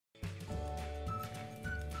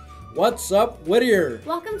What's Up, Whittier?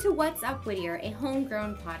 Welcome to What's Up, Whittier, a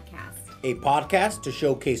homegrown podcast. A podcast to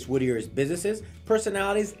showcase Whittier's businesses,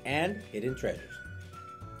 personalities, and hidden treasures.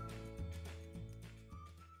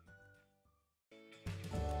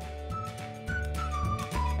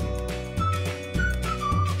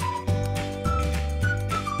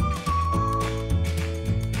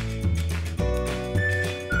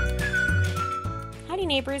 Howdy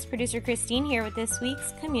neighbors, producer Christine here with this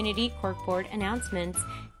week's Community Corkboard announcements.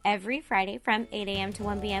 Every Friday from 8 a.m. to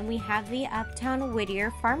 1 p.m. we have the Uptown Whittier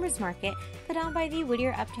Farmers Market put on by the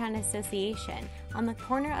Whittier Uptown Association on the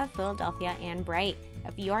corner of Philadelphia and Bright.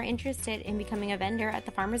 If you are interested in becoming a vendor at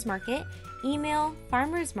the Farmers Market, email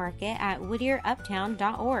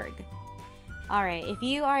farmersmarket@whittieruptown.org. Alright, if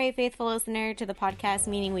you are a faithful listener to the podcast,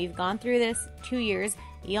 meaning we've gone through this 2 years,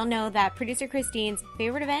 you'll know that producer Christine's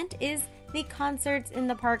favorite event is the Concerts in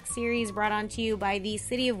the Park series brought on to you by the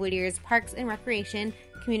City of Whittier's Parks and Recreation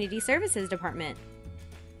Community Services Department.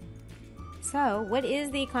 So, what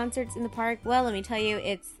is the Concerts in the Park? Well, let me tell you,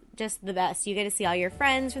 it's just the best. You get to see all your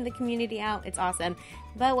friends from the community out. It's awesome.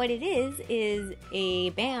 But what it is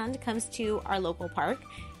a band comes to our local park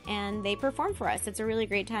and they perform for us. It's a really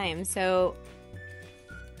great time. So,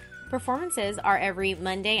 performances are every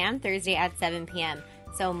Monday and Thursday at 7 p.m.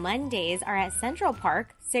 So Mondays are at Central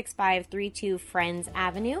Park, 6532 Friends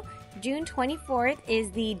Avenue. June 24th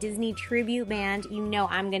is the Disney Tribute Band. You know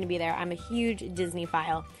I'm going to be there. I'm a huge Disney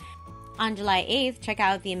file. On July 8th, check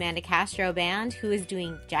out the Amanda Castro Band, who is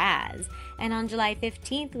doing jazz. And on July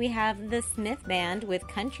 15th, we have the Smith Band with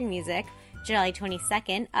country music. July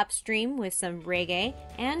 22nd, Upstream with some reggae.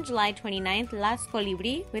 And July 29th, Las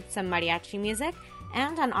Colibri with some mariachi music.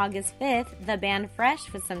 And on August 5th, the band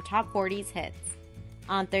Fresh with some top 40s hits.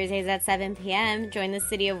 On Thursdays at 7 p.m., join the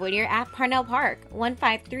City of Whittier at Parnell Park,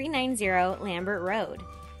 15390 Lambert Road.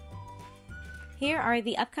 Here are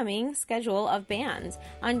the upcoming schedule of bands.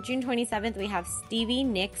 On June 27th, we have Stevie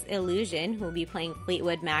Nicks Illusion, who will be playing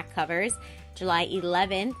Fleetwood Mac covers. July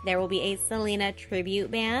 11th, there will be a Selena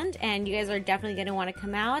tribute band, and you guys are definitely going to want to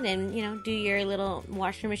come out and, do your little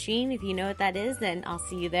washer machine. If you know what that is, then I'll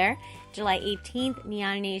see you there. July 18th,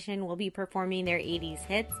 Neon Nation will be performing their 80s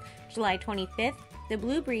hits. July 25th, the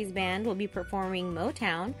Blue Breeze Band will be performing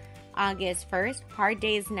Motown. August 1st, Hard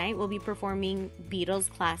Day's Night will be performing Beatles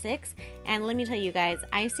classics. And let me tell you guys,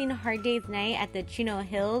 I've seen Hard Day's Night at the Chino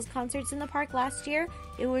Hills Concerts in the Park last year.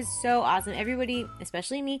 It was so awesome. Everybody,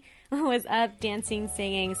 especially me, was up dancing,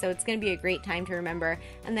 singing, so it's going to be a great time to remember.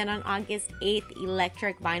 And then on August 8th,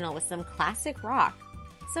 Electric Vinyl with some classic rock.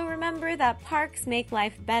 So remember that parks make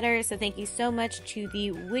life better, so thank you so much to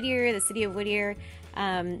the City of Whittier.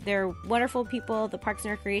 They're wonderful people, the Parks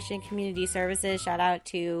and Recreation Community Services. Shout out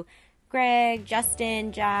to Greg,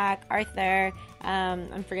 Justin, Jack, Arthur,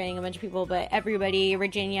 I'm forgetting a bunch of people, but everybody,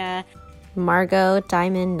 Virginia, Margot,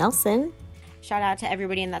 Diamond, Nelson. Shout out to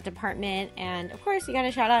everybody in that department, and of course you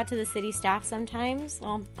gotta shout out to the city staff sometimes.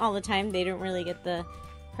 Well, all the time. They don't really get the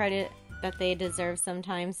credit that they deserve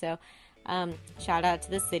sometimes, so shout out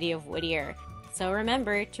to the City of Whittier. So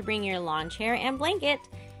remember to bring your lawn chair and blanket.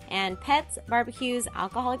 And pets, barbecues,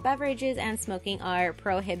 alcoholic beverages, and smoking are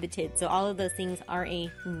prohibited. So all of those things are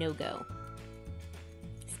a no-go.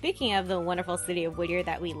 Speaking of the wonderful City of Whittier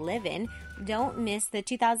that we live in, don't miss the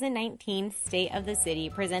 2019 State of the City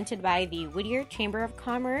presented by the Whittier Chamber of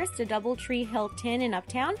Commerce, the DoubleTree Hilton in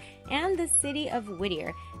Uptown, and the City of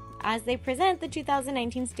Whittier. As they present the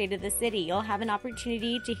 2019 State of the City, you'll have an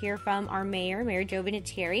opportunity to hear from our Mayor Joe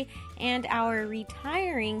Vinatieri, and our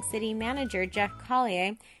retiring City Manager, Jeff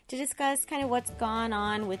Collier, to discuss kind of what's gone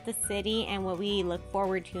on with the city and what we look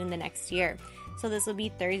forward to in the next year. So this will be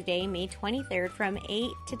Thursday, May 23rd from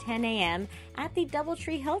 8 to 10 a.m. at the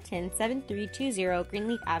DoubleTree Hilton, 7320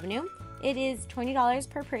 Greenleaf Avenue. It is $20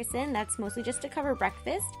 per person. That's mostly just to cover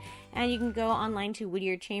breakfast. And you can go online to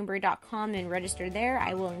whittierchamber.com and register there.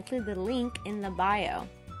 I will include the link in the bio.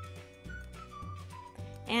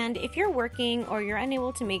 And if you're working or you're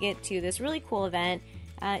unable to make it to this really cool event,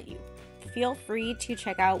 feel free to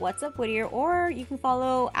check out What's Up Whittier, or you can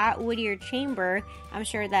follow at Whittier Chamber. I'm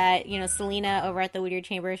sure that, Selena over at the Whittier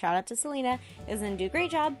Chamber, shout out to Selena, is going to do a great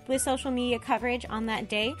job with social media coverage on that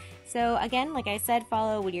day. So again, like I said,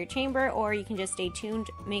 follow Whittier Chamber, or you can just stay tuned.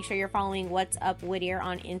 Make sure you're following What's Up Whittier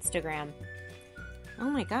on Instagram. Oh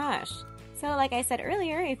my gosh. So like I said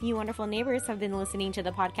earlier, if you wonderful neighbors have been listening to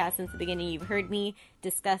the podcast since the beginning, you've heard me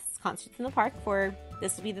discuss Concerts in the Park for,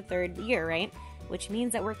 this will be the 3rd year, right? Which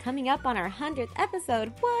means that we're coming up on our 100th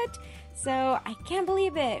episode. What? So I can't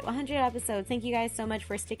believe it. 100 episodes. Thank you guys so much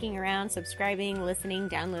for sticking around, subscribing, listening,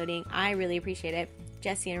 downloading. I really appreciate it.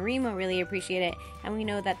 Jesse and Remo really appreciate it, and we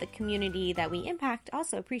know that the community that we impact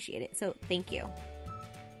also appreciate it, so thank you.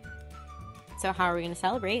 So how are we going to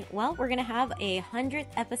celebrate? Well, we're going to have a 100th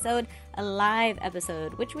episode, a live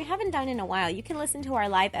episode, which we haven't done in a while. You can listen to our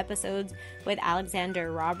live episodes with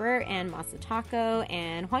Alexander Robert and Masatako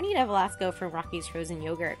and Juanita Velasco from Rocky's Frozen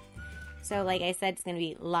Yogurt. So like I said, it's going to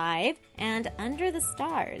be live and under the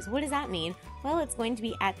stars. What does that mean? Well, it's going to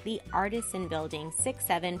be at the Artisan Building,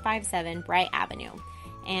 6757 Bright Avenue.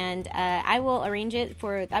 And I will arrange it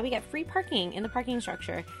for that. We get free parking in the parking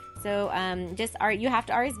structure. So you have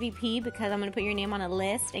to RSVP because I'm going to put your name on a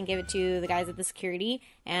list and give it to the guys at the security.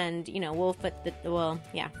 And, we'll foot the bill,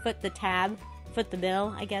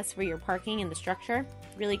 I guess, for your parking in the structure.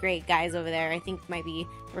 Really great guys over there. I think might be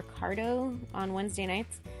Ricardo on Wednesday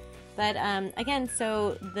nights. But again,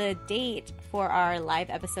 so the date for our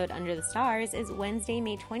live episode Under the Stars is Wednesday,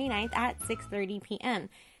 May 29th at 6:30 p.m.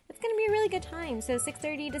 It's going to be a really good time. So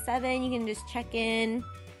 6:30 to 7, you can just check in,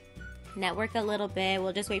 network a little bit.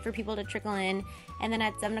 We'll just wait for people to trickle in. And then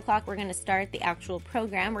at 7 o'clock, we're going to start the actual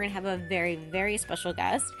program. We're going to have a very, very special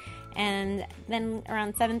guest. And then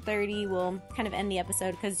around 7:30, we'll kind of end the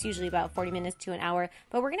episode because it's usually about 40 minutes to an hour.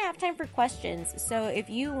 But we're going to have time for questions. So if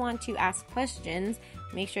you want to ask questions,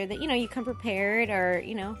 make sure that, you come prepared or,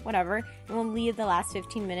 whatever. And we'll leave the last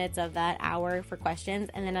 15 minutes of that hour for questions.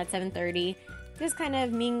 And then at 7:30, just kind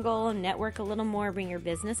of mingle, network a little more, bring your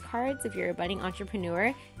business cards. If you're a budding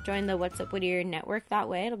entrepreneur, join the What's Up Whittier network that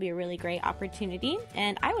way. It'll be a really great opportunity.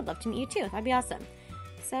 And I would love to meet you too. That'd be awesome.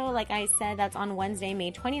 So like I said, that's on Wednesday,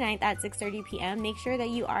 May 29th at 6:30 p.m. Make sure that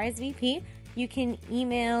you RSVP. You can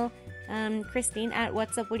email Christine at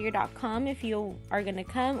whatsupwhittier.com if you are going to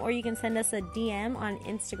come, or you can send us a DM on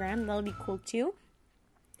Instagram. That'll be cool too.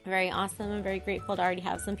 Very awesome. I'm very grateful to already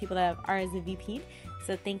have some people that have RSVP'd.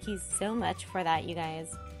 So thank you so much for that, you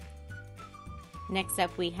guys. Next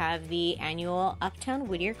up, we have the annual Uptown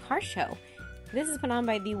Whittier Car Show. This is put on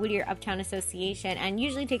by the Whittier Uptown Association and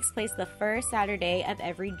usually takes place the first Saturday of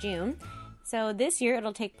every June. So this year,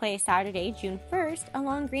 it'll take place Saturday, June 1st,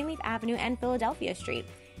 along Greenleaf Avenue and Philadelphia Street.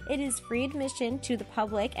 It is free admission to the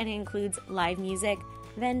public and it includes live music,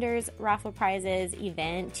 vendors, raffle prizes,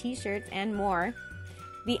 event, t-shirts, and more.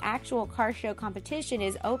 The actual car show competition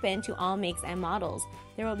is open to all makes and models.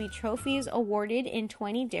 There will be trophies awarded in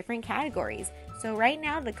 20 different categories. So right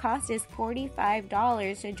now the cost is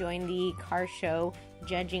 $45 to join the car show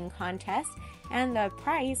judging contest, and the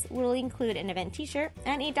price will include an event t-shirt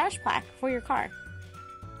and a dash plaque for your car.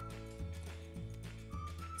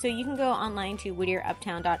 So you can go online to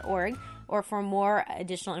whittieruptown.org, or for more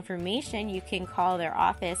additional information, you can call their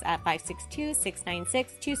office at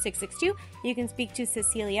 562-696-2662. You can speak to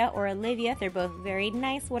Cecilia or Olivia. They're both very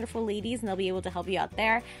nice, wonderful ladies, and they'll be able to help you out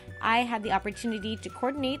there. I had the opportunity to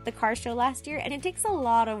coordinate the car show last year, and it takes a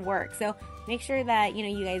lot of work. So make sure that,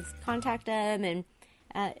 you guys contact them, and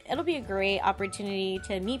it'll be a great opportunity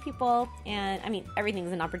to meet people. And,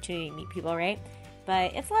 everything's an opportunity to meet people, right?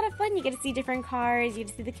 But it's a lot of fun. You get to see different cars. You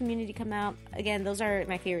get to see the community come out. Again, those are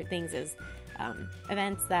my favorite things, is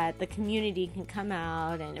events that the community can come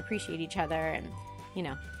out and appreciate each other. And,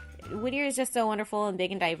 Whittier is just so wonderful and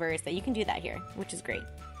big and diverse that you can do that here, which is great.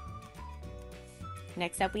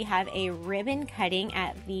 Next up, we have a ribbon cutting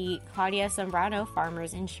at the Claudia Sombrano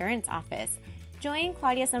Farmers Insurance Office. Join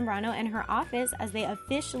Claudia Sombrano and her office as they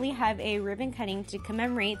officially have a ribbon cutting to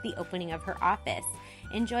commemorate the opening of her office.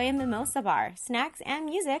 Enjoy a mimosa bar, snacks, and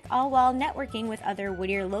music, all while networking with other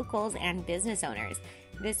Whittier locals and business owners.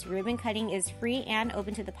 This ribbon cutting is free and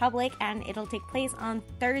open to the public, and it'll take place on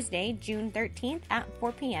Thursday, June 13th at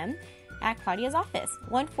 4 p.m. at Claudia's office,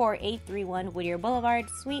 14831 Whittier Boulevard,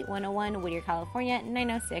 Suite 101, Whittier, California,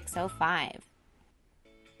 90605.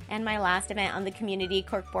 And my last event on the Community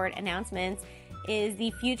Corkboard announcements is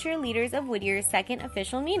the Future Leaders of Whittier's second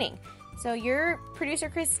official meeting. So your producer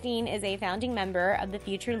Christine is a founding member of the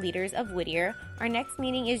Future Leaders of Whittier. Our next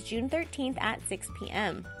meeting is June 13th at 6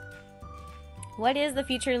 p.m. What is the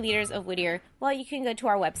Future Leaders of Whittier? Well, you can go to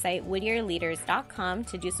our website, whittierleaders.com,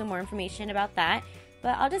 to do some more information about that.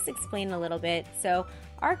 But I'll just explain a little bit. So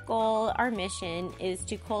our goal, our mission, is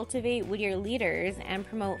to cultivate Whittier leaders and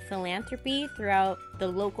promote philanthropy throughout the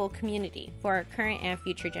local community for our current and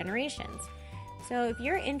future generations. So if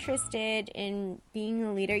you're interested in being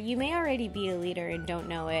a leader, you may already be a leader and don't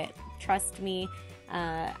know it. Trust me,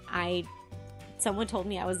 someone told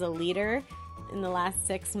me I was a leader in the last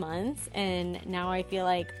 6 months, and now I feel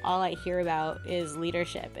like all I hear about is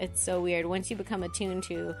leadership. It's so weird. Once you become attuned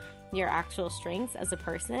to your actual strengths as a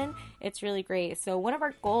person, it's really great. So one of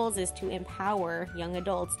our goals is to empower young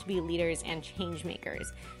adults to be leaders and change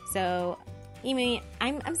makers. So,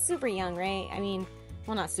 I'm super young, right?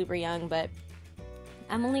 well, not super young, but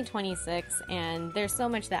I'm only 26, and there's so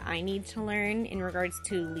much that I need to learn in regards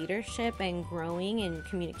to leadership and growing and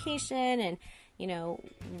communication and, you know,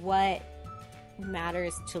 what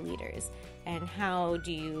matters to leaders and how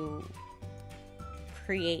do you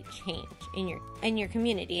create change in your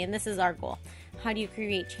community. And this is our goal. How do you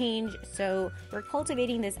create change? So we're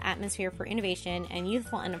cultivating this atmosphere for innovation and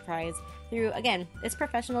youthful enterprise through, again, this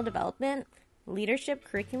professional development, leadership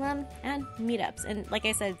curriculum, and meetups. And like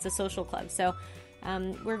I said, it's a social club. So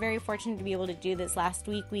we're very fortunate to be able to do this. Last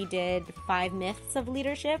week we did 5 myths of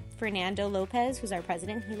leadership. Fernando Lopez, who's our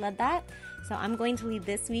president, he led that. So I'm going to lead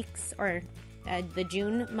this week's, or the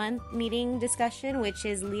June month meeting discussion, which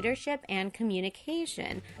is leadership and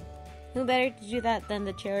communication. Who better to do that than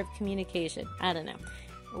the chair of communication? I don't know.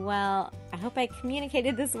 Well, I hope I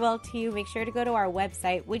communicated this well to you. Make sure to go to our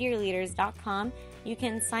website, whittierleaders.com. You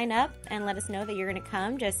can sign up and let us know that you're going to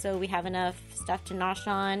come, just so we have enough stuff to nosh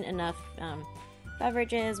on, enough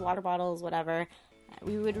beverages, water bottles, whatever.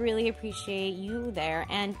 We would really appreciate you there.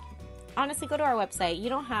 And honestly, go to our website. You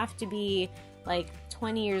don't have to be like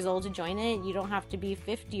 20 years old to join it. You don't have to be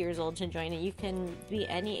 50 years old to join it. You can be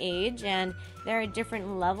any age, and there are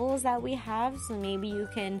different levels that we have, so maybe you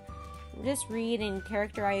can just read and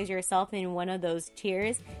characterize yourself in one of those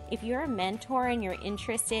tiers. If you're a mentor and you're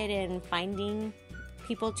interested in finding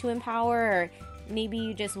people to empower, or maybe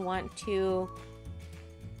you just want to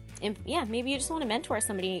maybe you just want to mentor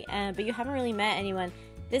somebody, but you haven't really met anyone,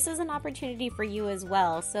 this is an opportunity for you as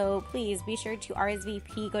well. So please be sure to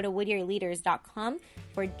RSVP. Go to whittierleaders.com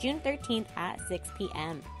for June 13th at 6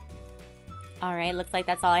 p.m. All right, looks like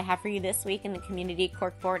that's all I have for you this week in the Community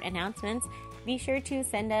Corkboard announcements. Be sure to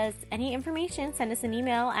send us any information. Send us an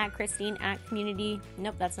email at Christine@community.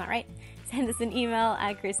 Nope, that's not right. Send us an email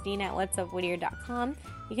at Christine@whatsupwhittier.com.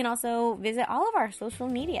 You can also visit all of our social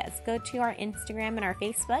medias. Go to our Instagram and our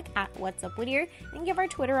Facebook at What's Up Whittier, and give our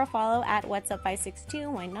Twitter a follow at What's Up 562.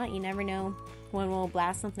 Why not? You never know when we'll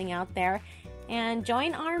blast something out there. And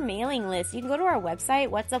join our mailing list. You can go to our website,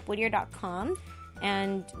 whatsupwhittier.com,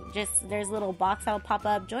 and just there's a little box that'll pop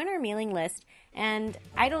up. Join our mailing list. And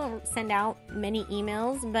I don't send out many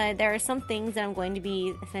emails, but there are some things that I'm going to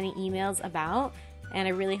be sending emails about, and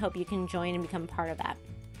I really hope you can join and become part of that.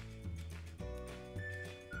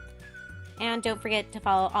 And don't forget to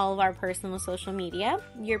follow all of our personal social media.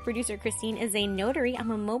 Your producer, Christine, is a notary. I'm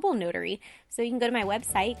a mobile notary. So you can go to my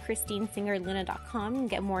website, ChristineSingerLuna.com, and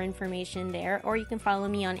get more information there. Or you can follow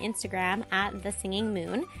me on Instagram at The Singing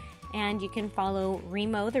Moon. And you can follow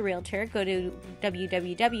Remo the Realtor. Go to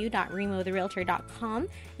www.remotherealtor.com.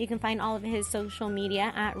 You can find all of his social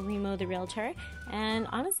media at Remo the Realtor. And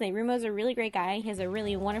honestly, Remo's a really great guy. He has a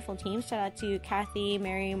really wonderful team. Shout out to Kathy,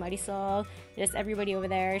 Mary, Marisol, just everybody over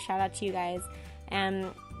there. Shout out to you guys. And,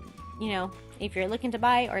 you know, if you're looking to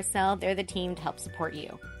buy or sell, they're the team to help support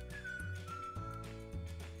you.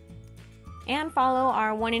 And follow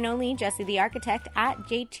our one and only Jesse the Architect at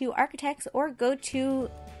J2 Architects, or go to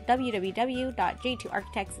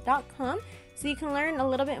www.j2architects.com so you can learn a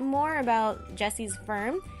little bit more about Jesse's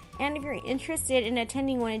firm. And if you're interested in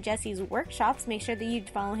attending one of Jesse's workshops, make sure that you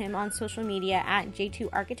follow him on social media at J2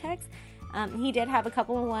 Architects. He did have a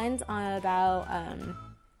couple of ones about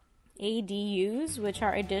ADUs, which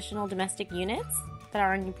are additional domestic units that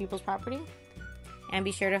are on your people's property. And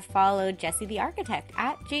be sure to follow Jesse the Architect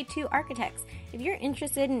at J2 Architects if you're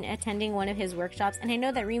interested in attending one of his workshops. And I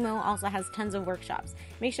know that Remo also has tons of workshops.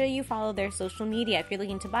 Make sure you follow their social media if you're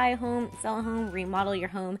looking to buy a home, sell a home, remodel your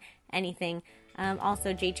home, anything.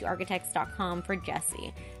 Also j2architects.com for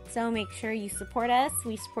Jesse. So make sure you support us.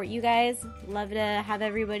 We support you guys. Love to have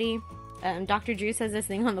everybody. Dr. Drew says this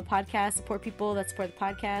thing on the podcast: support people that support the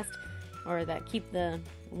podcast, or that keep the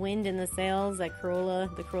wind in the sails, like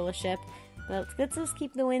the Corolla ship. But let's just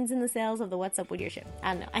keep the winds in the sails of the What's Up Whittier ship.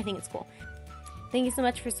 I don't know. I think it's cool. Thank you so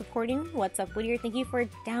much for supporting What's Up Whittier. Thank you for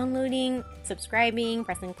downloading, subscribing,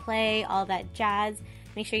 pressing play, all that jazz.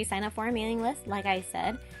 Make sure you sign up for our mailing list, like I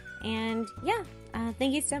said. And yeah,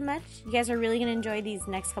 thank you so much. You guys are really going to enjoy these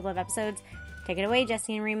next couple of episodes. Take it away,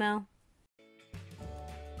 Jesse and Remo.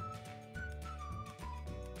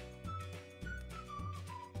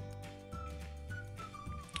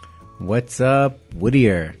 What's up,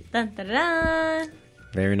 Whittier? Dun, dun, dun, dun.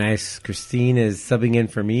 Very nice. Christine is subbing in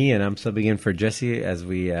for me, and I'm subbing in for Jesse as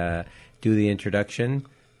we do the introduction.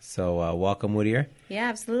 So welcome, Whittier. Yeah,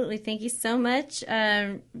 absolutely. Thank you so much,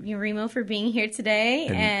 Remo, for being here today.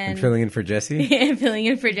 And filling in for Jesse. And filling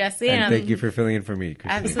in for Jesse. And thank you for filling in for me,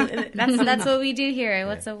 Christine. Absolutely. That's what we do here at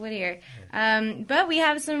What's Up Whittier. But we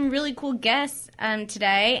have some really cool guests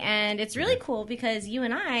today, and it's really cool because you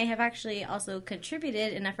and I have actually also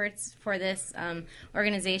contributed in efforts for this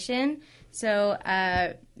organization. So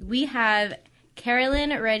we have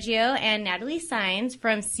Carolyn Reggio and Natalie Sines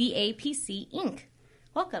from CAPC Inc.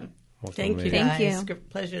 Welcome. Thank you. Thank you. It's a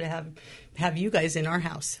pleasure to have you guys in our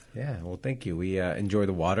house. Yeah, well, thank you. We enjoy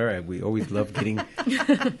the water. We always love getting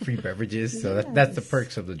free beverages. So that's the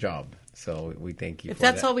perks of the job. So we thank you If for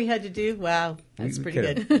that's that. all we had to do, wow, that's We pretty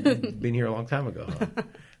could've good. been here a long time ago. Huh?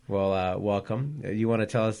 Well, welcome. You want to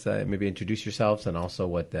tell us, maybe introduce yourselves and also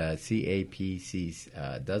what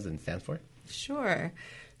CAPC does and stands for? Sure.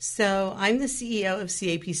 So I'm the CEO of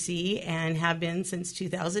CAPC and have been since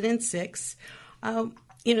 2006.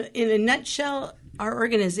 In a nutshell, our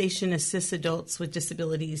organization assists adults with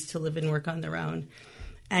disabilities to live and work on their own.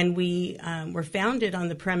 And we were founded on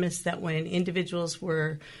the premise that when individuals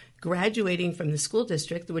were graduating from the school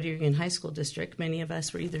district, the Whittier Union High School District, many of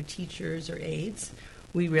us were either teachers or aides.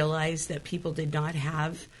 We realized that people did not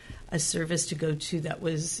have a service to go to that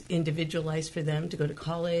was individualized for them to go to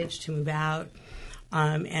college, to move out,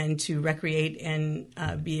 and to recreate and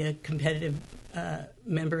be a competitive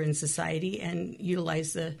member in society and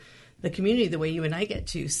utilize the community the way you and I get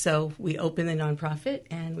to. So we opened the nonprofit,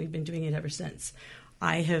 and we've been doing it ever since.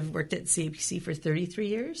 I have worked at CAPC for 33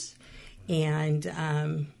 years, and,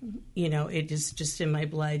 it is just in my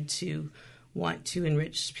blood to want to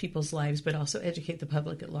enrich people's lives, but also educate the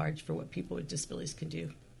public at large for what people with disabilities can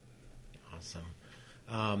do.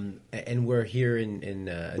 Awesome. And we're here in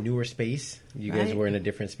a newer space. You guys Right. were in a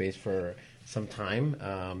different space for some time.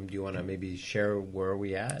 Do you want to maybe share where are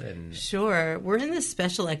we at? And Sure. We're in the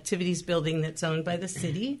Special Activities Building that's owned by the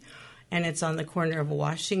city, and it's on the corner of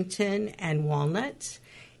Washington and Walnut.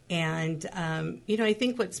 And, I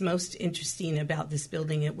think what's most interesting about this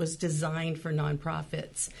building, it was designed for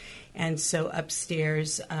nonprofits. And so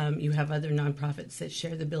upstairs, you have other nonprofits that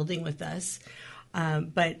share the building with us.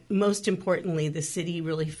 But most importantly, the city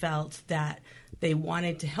really felt that they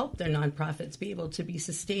wanted to help their nonprofits be able to be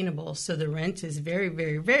sustainable. So the rent is very,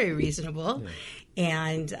 very, very reasonable.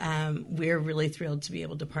 Yeah. And we're really thrilled to be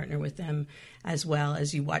able to partner with them as well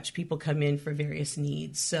as you watch people come in for various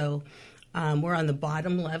needs. So we're on the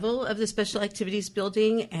bottom level of the Special Activities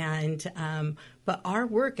Building. But our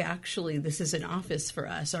work, actually, this is an office for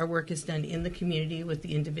us. Our work is done in the community with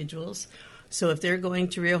the individuals. So if they're going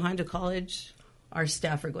to Rio Hondo College, our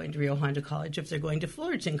staff are going to Rio Hondo College. If they're going to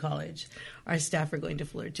Fullerton College, our staff are going to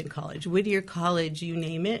Fullerton College. Whittier College, you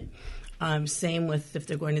name it. Same with if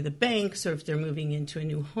they're going to the banks or if they're moving into a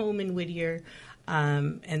new home in Whittier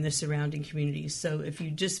and the surrounding communities. So if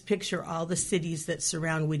you just picture all the cities that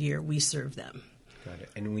surround Whittier, we serve them. Got it.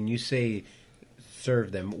 And when you say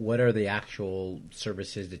serve them, what are the actual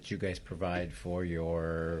services that you guys provide for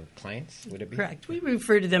your clients? Would it be correct? We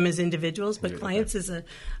refer to them as individuals, but clients is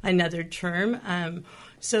another term.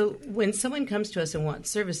 So when someone comes to us and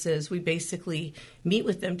wants services, we basically meet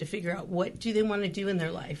with them to figure out what do they want to do in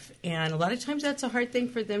their life. And a lot of times that's a hard thing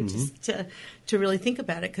for them to really think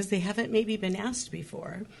about it because they haven't maybe been asked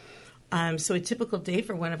before. So a typical day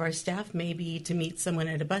for one of our staff may be to meet someone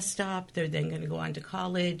at a bus stop. They're then going to go on to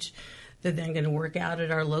college. They're then going to work out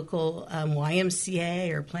at our local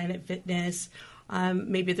YMCA or Planet Fitness.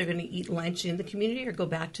 Maybe they're going to eat lunch in the community or go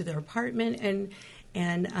back to their apartment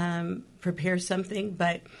and prepare something.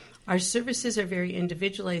 But our services are very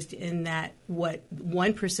individualized in that what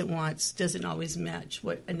one person wants doesn't always match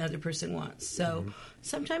what another person wants. So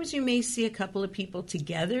sometimes you may see a couple of people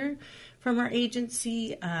together from our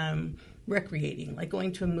agency recreating, like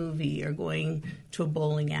going to a movie or going to a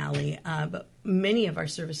bowling alley. But many of our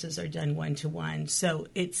services are done one-to-one. So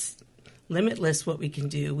it's limitless what we can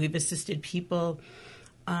do. We've assisted people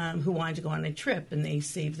who wanted to go on a trip, and they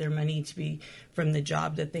saved their money to be from the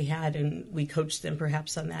job that they had, and we coached them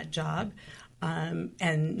perhaps on that job.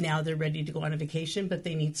 And now they're ready to go on a vacation, but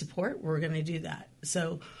they need support. We're going to do that.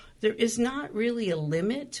 So there is not really a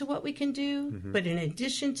limit to what we can do, but in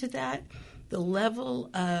addition to that, the level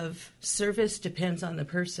of service depends on the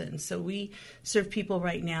person. So we serve people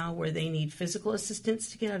right now where they need physical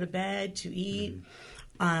assistance to get out of bed, to eat,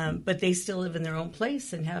 but they still live in their own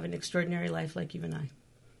place and have an extraordinary life like you and I.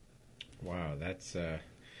 Wow, that's a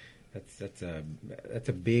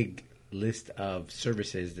big list of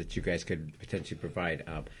services that you guys could potentially provide,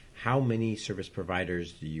 how many service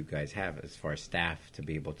providers do you guys have as far as staff to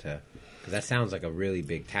be able to? Because that sounds like a really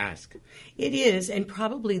big task. It is, and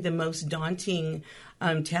probably the most daunting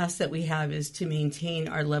task that we have is to maintain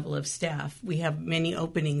our level of staff. We have many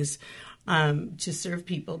openings to serve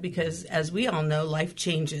people because, as we all know, life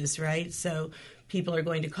changes, right? So people are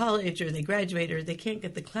going to college or they graduate or they can't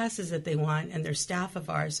get the classes that they want, and they're staff of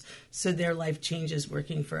ours, so their life changes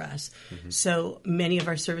working for us. Mm-hmm. So many of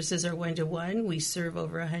our services are one-to-one. We serve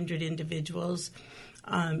over 100 individuals.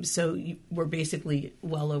 So we're basically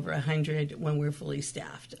well over 100 when we're fully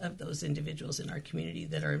staffed of those individuals in our community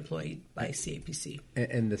that are employed by CAPC.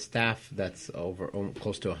 And the staff that's over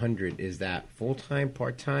close to 100, is that full-time,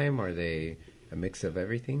 part-time? Are they a mix of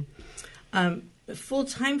everything?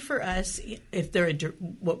 Full-time for us, if they're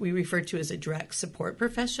what we refer to as a direct support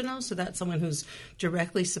professional, so that's someone who's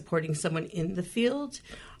directly supporting someone in the field.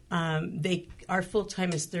 Our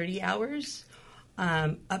full-time is 30 hours.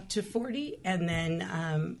 Up to 40, and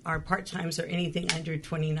then our part-times are anything under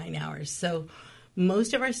 29 hours. So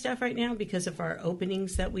most of our staff right now, because of our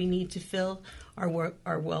openings that we need to fill, are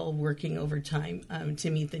well working overtime to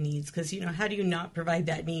meet the needs. Because, how do you not provide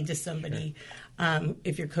that need to somebody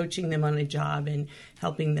if you're coaching them on a job and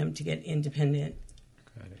helping them to get independent?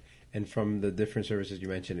 Got it. And from the different services you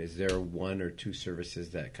mentioned, is there one or two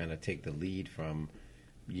services that kind of take the lead from,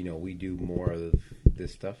 we do more of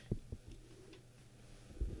this stuff?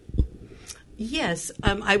 Yes,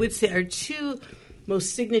 I would say our two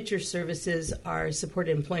most signature services are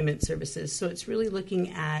supported employment services. So it's really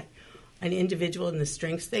looking at an individual and the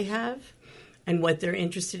strengths they have and what they're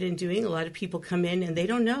interested in doing. A lot of people come in and they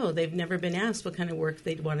don't know. They've never been asked what kind of work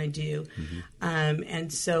they'd want to do. Mm-hmm.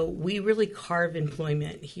 And so we really carve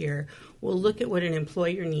employment here. We'll look at what an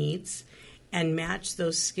employer needs and match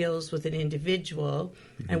those skills with an individual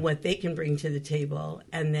and what they can bring to the table,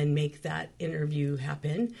 and then make that interview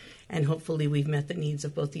happen. And hopefully we've met the needs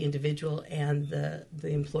of both the individual and the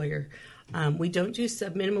employer. We don't do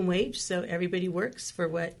sub-minimum wage, so everybody works for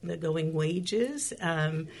what the going wage is.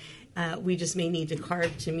 We just may need to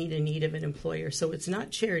carve to meet a need of an employer. So it's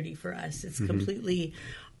not charity for us. It's completely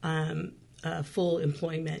full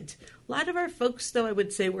employment. A lot of our folks, though, I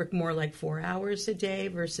would say work more like 4 hours a day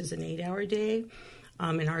versus an 8-hour day.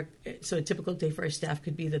 So a typical day for our staff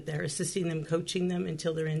could be that they're assisting them, coaching them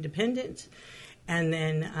until they're independent. And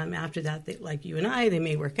then after that, like you and I, they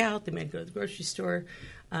may work out, they might go to the grocery store.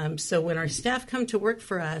 So when our staff come to work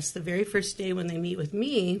for us, the very first day when they meet with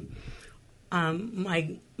me,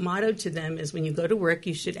 my motto to them is, when you go to work,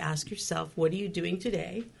 you should ask yourself, what are you doing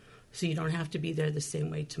today? So you don't have to be there the same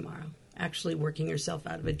way tomorrow. Actually working yourself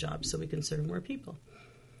out of a job so we can serve more people.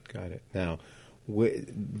 Got it. Now,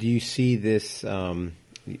 do you see this,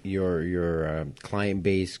 your client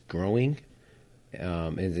base growing?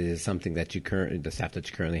 Is it something that the staff that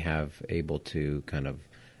you currently have able to kind of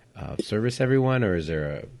service everyone, or is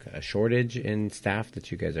there a shortage in staff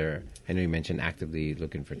that you guys are, I know you mentioned actively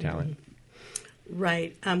looking for talent? Mm-hmm.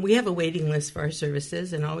 Right. We have a waiting list for our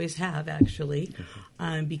services, and always have, actually.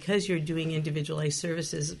 Because you're doing individualized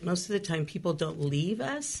services, most of the time people don't leave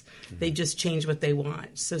us. They just change what they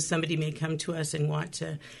want. So somebody may come to us and want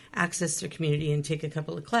to access their community and take a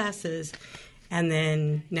couple of classes, and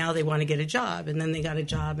then now they want to get a job, and then they got a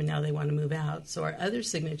job, and now they want to move out. So our other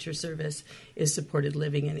signature service is supported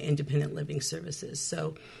living and independent living services.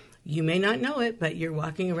 So you may not know it, but you're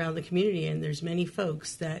walking around the community, and there's many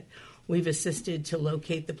folks that we've assisted to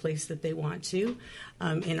locate the place that they want to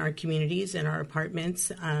in our communities, in our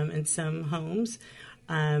apartments, and some homes,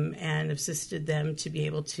 and assisted them to be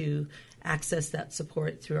able to access that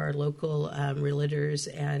support through our local realtors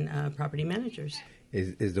and property managers.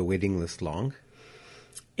 Is the waiting list long?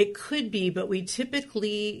 It could be, but we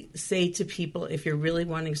typically say to people, if you're really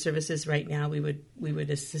wanting services right now, we would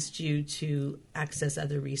assist you to access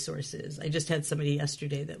other resources. I just had somebody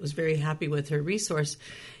yesterday that was very happy with her resource,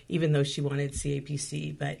 even though she wanted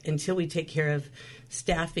CAPC. But until we take care of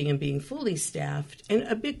staffing and being fully staffed, and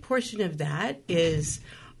a big portion of that is,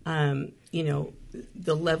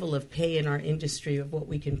 the level of pay in our industry, of what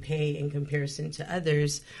we can pay in comparison to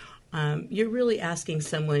others. You're really asking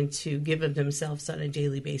someone to give of themselves on a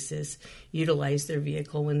daily basis, utilize their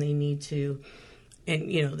vehicle when they need to. And,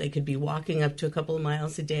 they could be walking up to a couple of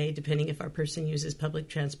miles a day, depending if our person uses public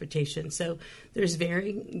transportation. So there's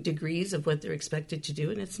varying degrees of what they're expected to do,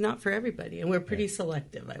 and it's not for everybody. And we're pretty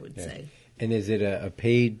selective, I would say. And is it a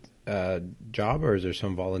paid job, or is there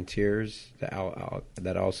some volunteers that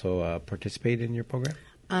also participate in your program?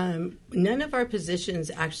 None of our positions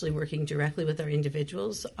actually working directly with our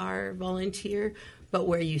individuals are volunteer, but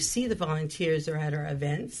where you see the volunteers are at our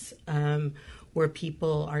events, where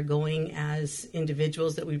people are going as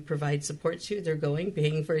individuals that we provide support to. They're going,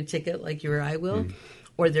 paying for a ticket like you or I will,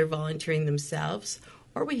 or they're volunteering themselves.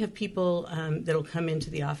 Or we have people that'll come into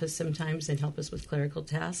the office sometimes and help us with clerical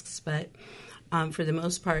tasks. But for the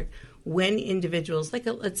most part, when individuals, like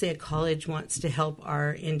let's say a college wants to help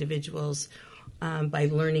our individuals by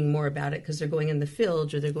learning more about it because they're going in the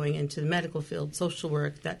field or they're going into the medical field, social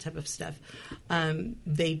work, that type of stuff.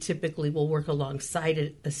 They typically will work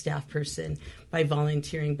alongside a staff person by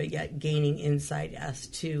volunteering, but yet gaining insight as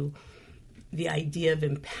to the idea of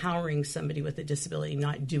empowering somebody with a disability,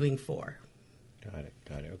 not doing for. Got it.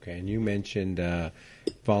 Okay, and you mentioned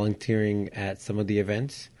volunteering at some of the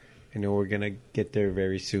events. I know we're going to get there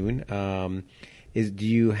very soon. Do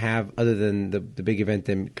you have, other than the big event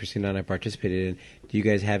that Christina and I participated in, do you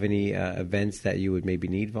guys have any events that you would maybe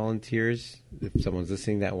need volunteers, if someone's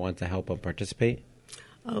listening that wants to help them participate?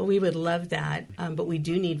 Oh, we would love that, but we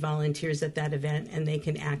do need volunteers at that event, and they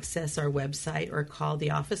can access our website or call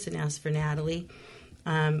the office and ask for Natalie.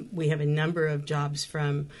 We have a number of jobs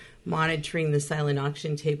from monitoring the silent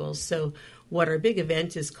auction tables. So what our big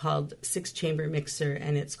event is called 6-Chamber Mixer,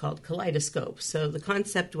 and it's called Kaleidoscope. So the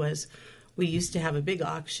concept was we used to have a big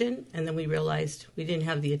auction, and then we realized we didn't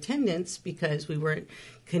have the attendance because we weren't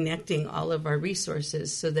connecting all of our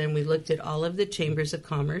resources. So then we looked at all of the chambers of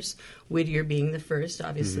commerce, Whittier being the first,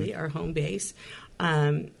 obviously, our home base,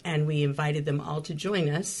 and we invited them all to join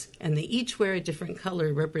us, and they each wear a different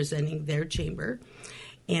color representing their chamber.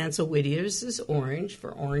 And so Whittier's is orange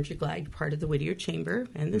for Orange Your Glide, part of the Whittier Chamber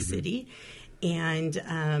and the city. And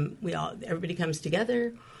everybody comes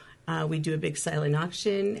together. We do a big silent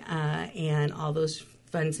auction, and all those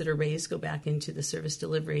funds that are raised go back into the service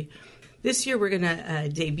delivery. This year, we're going to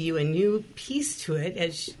debut a new piece to it.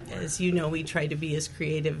 As you know, we try to be as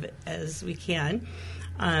creative as we can.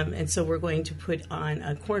 And so we're going to put on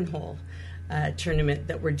a cornhole tournament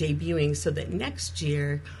that we're debuting so that next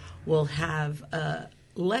year we'll have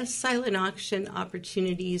less silent auction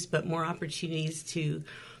opportunities, but more opportunities to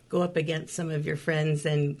go up against some of your friends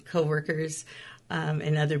and coworkers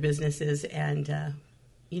and other businesses and,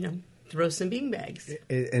 throw some beanbags.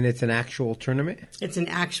 And it's an actual tournament? It's an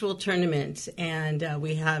actual tournament, and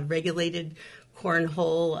we have regulated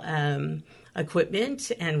cornhole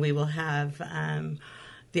equipment, and we will have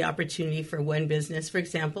the opportunity for one business. For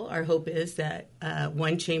example, our hope is that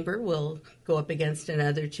one chamber will go up against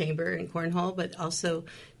another chamber in cornhole, but also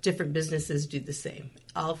different businesses do the same,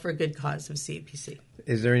 all for a good cause of CAPC.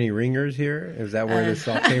 Is there any ringers here? Is that where this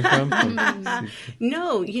all came from?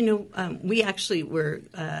 No, we actually were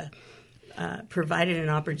provided an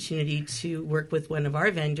opportunity to work with one of our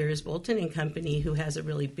vendors, Bolton and Company, who has a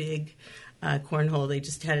really big cornhole. They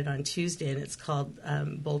just had it on Tuesday, and it's called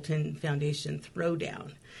Bolton Foundation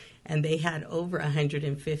Throwdown. And they had over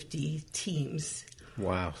 150 teams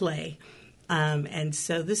play. And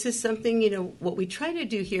so this is something, what we try to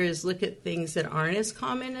do here is look at things that aren't as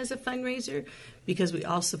common as a fundraiser, because we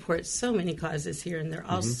all support so many causes here, and they're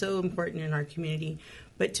all so important in our community.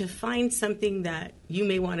 But to find something that you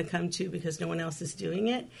may want to come to because no one else is doing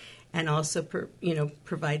it, and also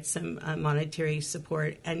provide some monetary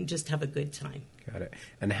support and just have a good time. Got it.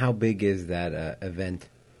 And how big is that event?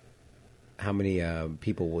 How many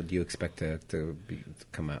people would you expect to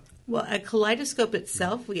come out? Well, at Kaleidoscope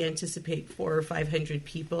itself, we anticipate 400 or 500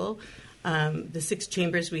 people. The 6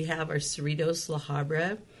 chambers we have are Cerritos, La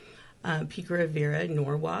Habra, Pico Rivera,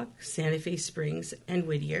 Norwalk, Santa Fe Springs, and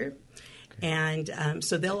Whittier. Okay. And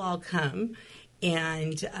so they'll all come.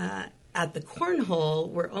 And at the cornhole,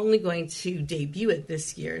 we're only going to debut it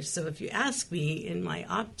this year. So if you ask me, in my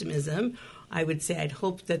optimism, I would say I'd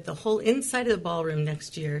hope that the whole inside of the ballroom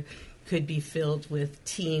next year could be filled with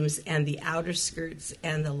teams, and the outer skirts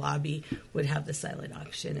and the lobby would have the silent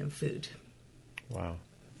auction and food. Wow.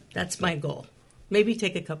 That's my goal. Maybe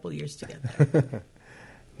take a couple years together.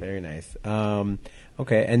 Very nice.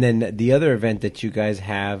 Okay, and then the other event that you guys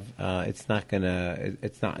have, it's not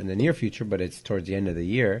in the near future, but it's towards the end of the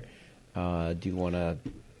year. Do you want to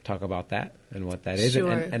talk about that and what that is?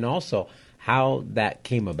 Sure. And also how that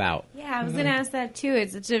came about? Yeah, I was going to ask that too.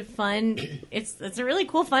 It's such a fun, it's a really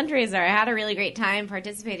cool fundraiser. I had a really great time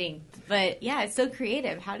participating. But yeah, it's so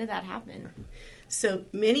creative. How did that happen? So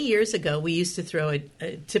many years ago, we used to throw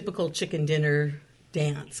a typical chicken dinner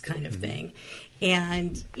dance kind of thing.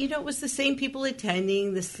 And, it was the same people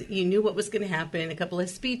attending. You knew what was going to happen. A couple of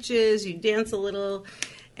speeches, you dance a little,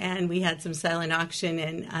 and we had some silent auction.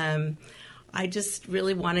 And I just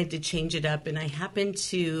really wanted to change it up, and I happened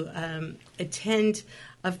to attend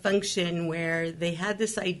a function where they had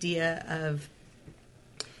this idea of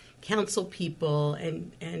council people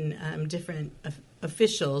and different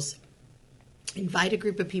officials invite a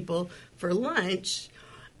group of people for lunch,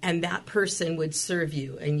 and that person would serve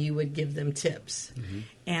you and you would give them tips.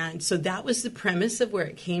 And so that was the premise of where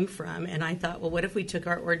it came from. And I thought, well, what if we took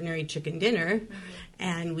our ordinary chicken dinner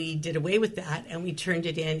and we did away with that and we turned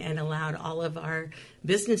it in and allowed all of our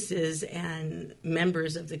businesses and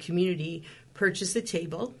members of the community purchase a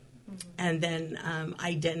table and then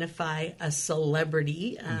identify a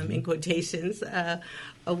celebrity, in quotations, a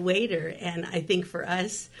waiter. And I think for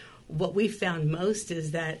us, what we found most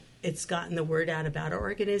is that it's gotten the word out about our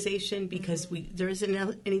organization because there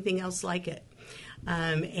isn't anything else like it.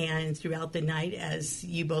 And throughout the night, as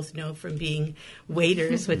you both know from being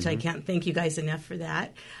waiters, which I can't thank you guys enough for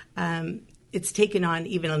that, it's taken on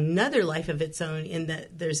even another life of its own in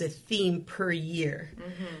that there's a theme per year.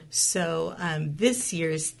 So this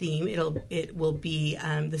year's theme, it will be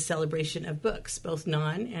the celebration of books, both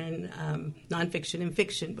nonfiction and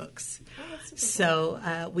fiction books.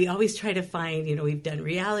 So we always try to find, we've done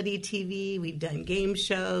reality TV, we've done game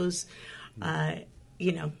shows,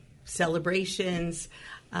 celebrations.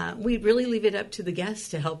 We really leave it up to the guests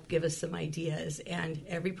to help give us some ideas, and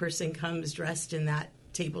every person comes dressed in that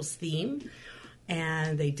table's theme,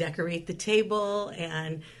 and they decorate the table.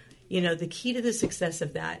 And the key to the success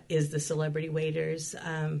of that is the celebrity waiters.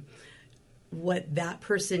 What that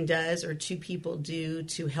person does or two people do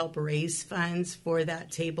to help raise funds for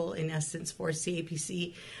that table, in essence for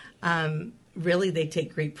CAPC, really they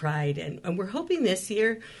take great pride. And we're hoping this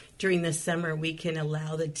year during the summer we can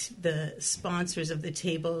allow the sponsors of the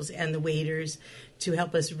tables and the waiters to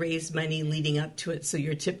help us raise money leading up to it so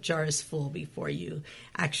your tip jar is full before you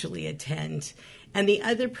actually attend. And the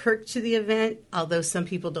other perk to the event, although some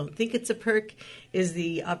people don't think it's a perk, is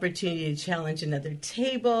the opportunity to challenge another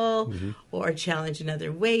table or challenge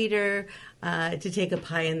another waiter, to take a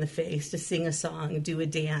pie in the face, to sing a song, do a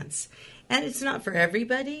dance. And it's not for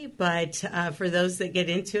everybody, but for those that get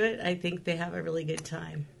into it, I think they have a really good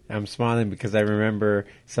time. I'm smiling because I remember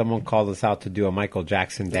someone called us out to do a Michael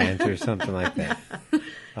Jackson dance or something like that.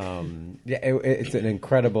 It's an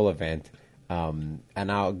incredible event. And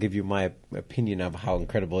I'll give you my opinion of how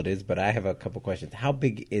incredible it is, but I have a couple questions. How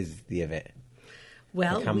big is the event?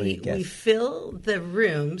 Well, like how many we fill the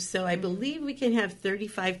room, so I believe we can have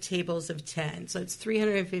 35 tables of 10. So it's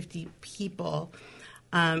 350 people.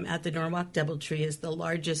 At the Norwalk Doubletree is the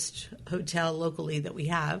largest hotel locally that we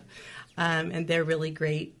have. And they're really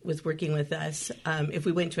great with working with us. If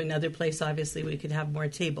we went to another place, obviously, we could have more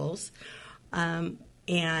tables.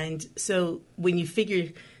 And so when you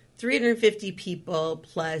figure 350 people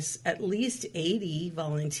plus at least 80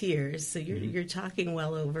 volunteers, so you're talking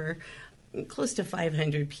well over close to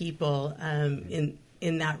 500 people in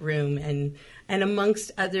that room. And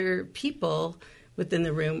amongst other people within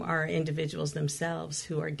the room are individuals themselves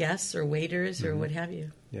who are guests or waiters or what have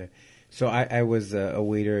you. Yeah. So I was a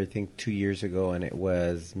waiter, I think, 2 years ago, and it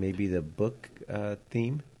was maybe the book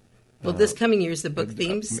theme. Well, this coming year is the book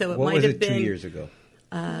theme, so it might have been 2 years ago?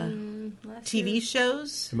 TV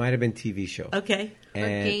shows. It might have been TV show. Okay. Or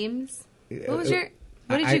games. What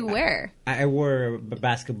did you wear? I wore a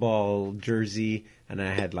basketball jersey, and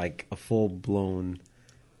I had like a full blown.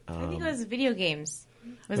 I think it was video games.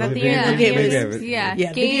 Was Was that it the year? video games? Yeah.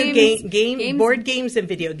 Yeah, Games, video game, board games and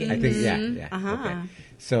video games. I think yeah. Okay.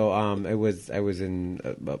 So I was in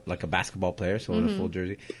like a basketball player, so in a full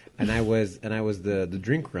jersey, and I was the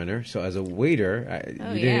drink runner. So as a waiter,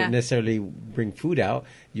 you didn't necessarily bring food out;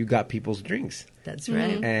 you got people's drinks. That's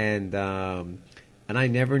right. And I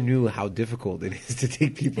never knew how difficult it is to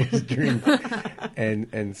take people's drinks,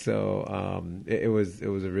 and so it was a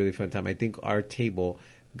really fun time. I think our table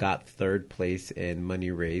got third place in money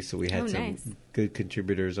raised, so we had some good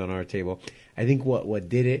contributors on our table. I think what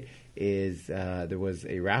did it is there was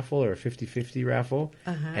a raffle or a 50-50 raffle,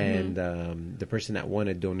 and the person that won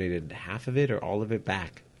it donated half of it or all of it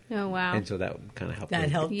back. Oh, wow. And so that kind of helped. That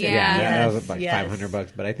helped. Yeah, that was like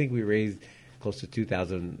 $500, but I think we raised close to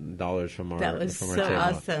 $2,000 from our That was from our so table.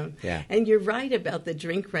 awesome. Yeah. And you're right about the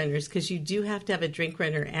drink runners, because you do have to have a drink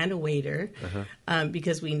runner and a waiter,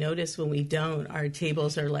 because we notice when we don't, our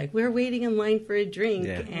tables are like, we're waiting in line for a drink.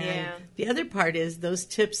 Yeah. And the other part is those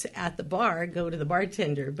tips at the bar go to the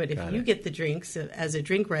bartender, but if you get the drinks as a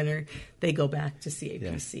drink runner, they go back to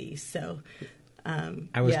CAPC. So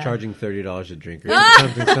I was charging $30 a drink, or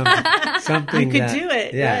something. You could do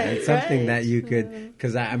it. Yeah, right, it's something that you could.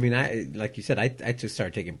 Because I like you said, I just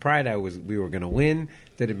started taking pride. We were going to win.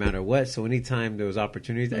 Didn't matter what. So anytime there was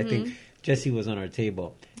opportunities, I think Jesse was on our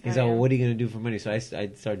table. He's like, well, what are you going to do for money? So I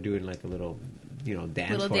started doing like a little,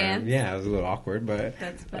 dance Little for him. dance? Yeah, it was a little awkward, but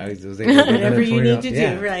That's I was able to get Whatever you need to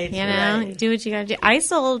 $20. do, right? You know, right. do what you gotta do. I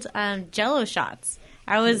sold Jello shots.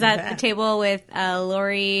 I was at the table with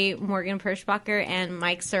Lori Morgan Perschbacher and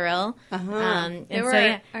Mike Sorrell. And They were so,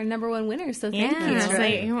 yeah. our number one winners, so thank Yeah, you.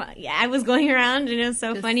 it's like, I was going around, and it was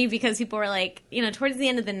so funny because people were like, towards the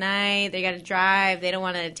end of the night, they got to drive, they don't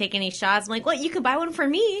want to take any shots. I'm like, well, you could buy one for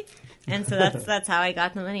me. And so that's how I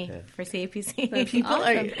got the money for CAPC. People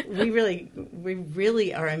Awesome. we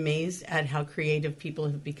really are amazed at how creative people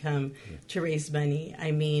have become to raise money.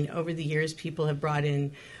 I mean, over the years, people have brought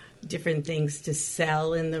in different things to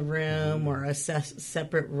sell in the room or a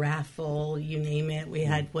separate raffle, you name it. We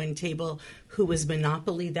had one table who was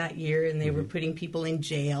Monopoly that year, and they were putting people in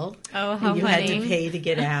jail. Oh, how and you had to funny. pay to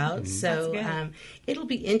get out. So That's good. it'll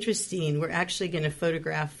be interesting. We're actually going to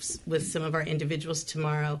photograph with some of our individuals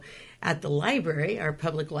tomorrow at the library, our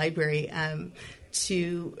public library,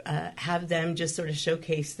 to have them just sort of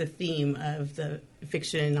showcase the theme of the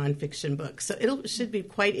fiction and nonfiction books. So it should be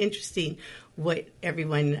quite interesting what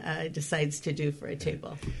everyone decides to do for a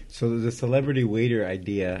table. So the celebrity waiter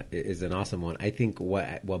idea is an awesome one. I think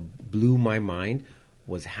what blew my mind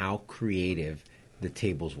was how creative the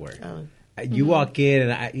tables were. Oh. You walk in,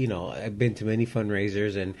 and I've been to many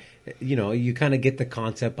fundraisers, and you kind of get the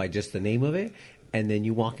concept by just the name of it, and then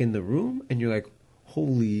you walk in the room, and you're like,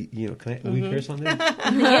 holy, can we curse on this?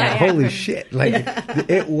 Holy shit. Like,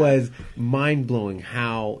 it was mind-blowing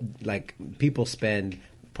how, like, people spend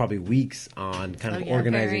probably weeks on kind of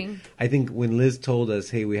organizing. Preparing. I think when Liz told us,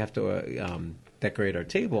 hey, we have to decorate our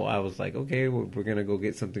table, I was like, okay, we're going to go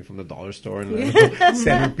get something from the dollar store and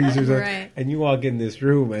 7 pieces. Right. And you walk in this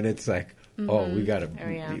room, and it's like, oh, we gotta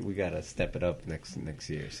yeah. we gotta step it up next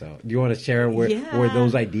year. So, do you want to share where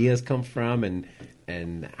those ideas come from and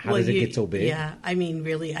how does it get so big? Yeah, I mean,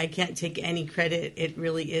 really, I can't take any credit. It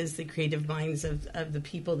really is the creative minds of the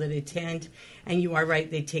people that attend. And you are right;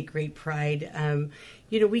 they take great pride.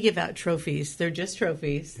 We give out trophies. They're just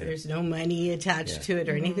trophies. Yeah. There's no money attached to it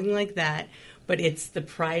or anything like that. But it's the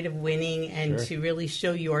pride of winning and to really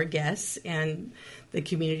show your guests and the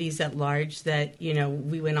communities at large that,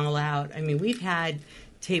 we went all out. I mean, we've had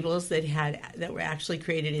tables that were actually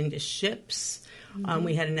created into ships.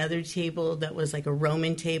 We had another table that was like a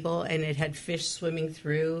Roman table, and it had fish swimming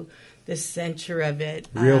through the center of it.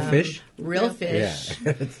 Real fish? Real fish.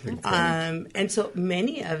 Yeah. That's incredible. And so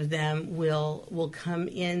many of them will come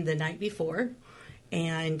in the night before,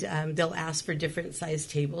 and they'll ask for different size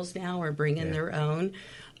tables now or bring in their own.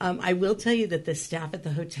 I will tell you that the staff at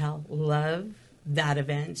the hotel love that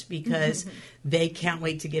event because they can't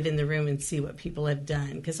wait to get in the room and see what people have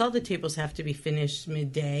done, because all the tables have to be finished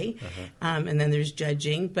midday, and then there's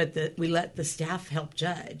judging, but we let the staff help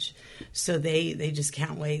judge, so they just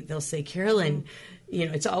can't wait. They'll say, Carolyn,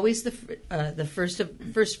 it's always the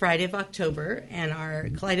first Friday of October, and our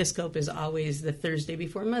kaleidoscope is always the Thursday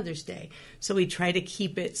before Mother's Day, so we try to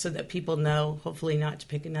keep it so that people know, hopefully not to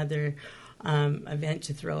pick another event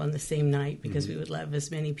to throw on the same night, because we would love as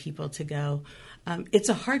many people to go. It's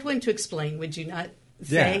a hard one to explain, would you not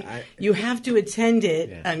say? Yeah, you have to attend it.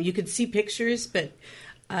 Yeah. You could see pictures, but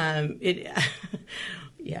I'm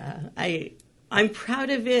proud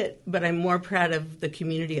of it, but I'm more proud of the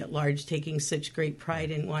community at large taking such great pride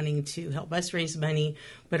in wanting to help us raise money,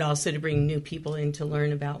 but also to bring new people in to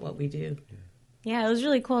learn about what we do. Yeah, it was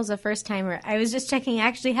really cool as a first timer. I was just checking. I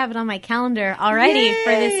actually have it on my calendar already for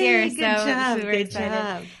this year. Good job, super good excited.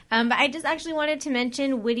 job. But I just actually wanted to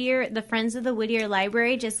mention Whittier, the Friends of the Whittier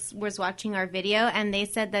Library just was watching our video, and they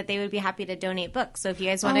said that they would be happy to donate books. So if you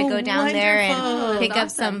guys want to go down there and wonderful. pick up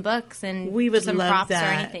Awesome. some books and We would some love props that.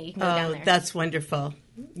 or anything, you can go down there. That's wonderful.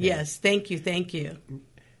 Yes, thank you.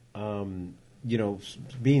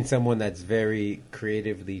 Being someone that's very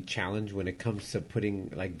creatively challenged when it comes to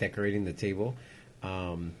decorating the table,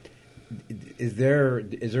 is there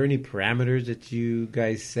any parameters that you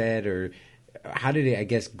guys set, or how did it, I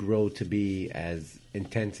guess, grow to be as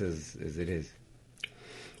intense as it is?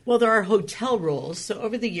 Well, there are hotel rules. So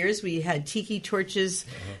over the years, we had tiki torches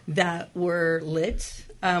that were lit.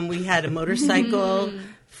 We had a motorcycle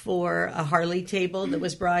for a Harley table that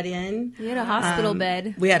was brought in. We had a hospital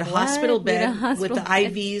bed. We had a hospital We had a bed hospital with the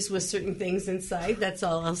bed. IVs with certain things inside. That's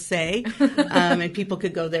all I'll say. And people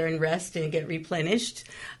could go there and rest and get replenished.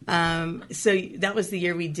 So that was the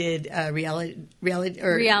year we did reality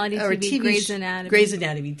TV, Grey's sh- Anatomy. Grey's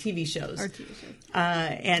Anatomy TV shows. Or TV shows.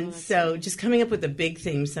 And so just coming up with a big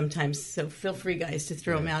theme sometimes. So feel free, guys, to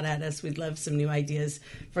throw them out at us. We'd love some new ideas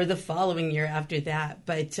for the following year after that.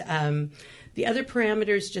 But The other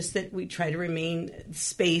parameters, just that we try to remain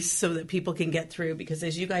space so that people can get through, because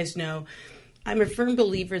as you guys know, I'm a firm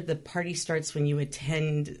believer the party starts when you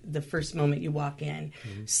attend the first moment you walk in.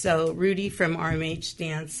 Mm-hmm. So Rudy from RMH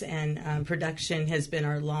Dance and Production has been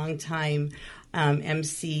our longtime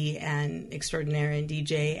MC and extraordinaire and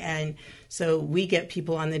DJ. And so we get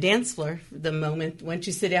people on the dance floor the moment. Once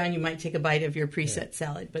you sit down, you might take a bite of your preset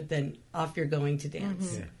salad, but then off you're going to dance.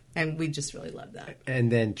 Mm-hmm. Yeah. And we just really love that.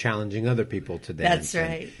 And then challenging other people to dance. That's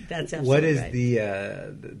right. That's absolutely what is right.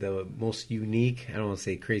 the most unique, I don't want to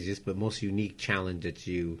say craziest, but most unique challenge that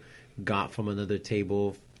you got from another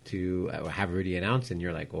table to have already announced, and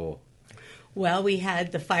you're like, oh. Well, we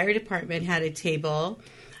had the fire department had a table,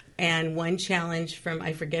 and one challenge from,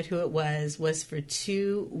 I forget who it was for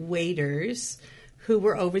 2 waiters who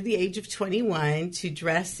were over the age of 21 to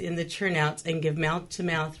dress in the turnouts and give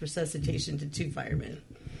mouth-to-mouth resuscitation to 2 firemen.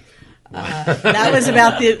 That was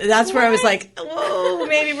that's where I was like, whoa,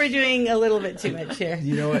 maybe we're doing a little bit too much here.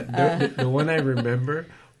 You know what? The one I remember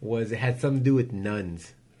was it had something to do with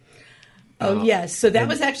nuns. Oh, yes. So that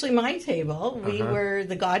was actually my table. We were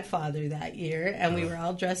the Godfather that year, and we were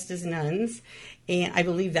all dressed as nuns. And I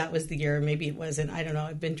believe that was the year, or maybe it wasn't. I don't know.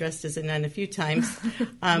 I've been dressed as a nun a few times.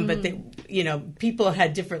 But, people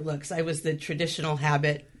had different looks. I was the traditional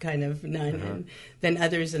habit kind of nun, and then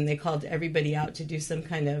others, and they called everybody out to do some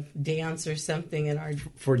kind of dance or something in our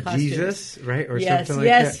For costumes. Jesus, right? Or yes, something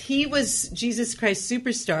like that? Yes, he was Jesus Christ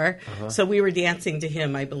Superstar, so we were dancing to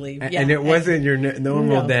him, I believe. And it wasn't your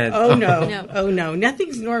normal dance? Oh, no. Oh, no.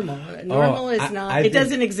 Nothing's normal. Normal is not. It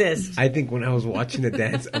doesn't exist. I think when I was watching the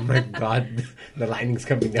dance, oh, my God, the lightning's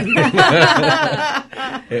coming down.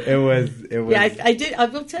 it was. Yeah, I did. I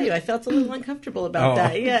will tell you, I felt a little uncomfortable about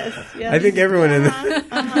that. Yes. I think everyone in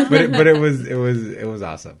but it was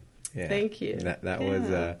awesome. Yeah. Thank you. That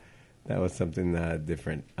was something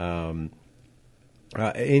different.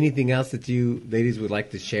 Anything else that you ladies would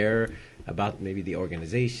like to share about maybe the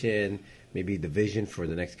organization, maybe the vision for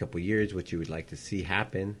the next couple of years, what you would like to see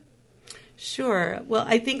happen? Sure. Well,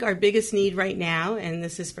 I think our biggest need right now, and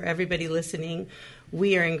this is for everybody listening,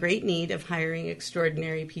 we are in great need of hiring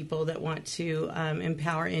extraordinary people that want to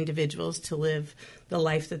empower individuals to live the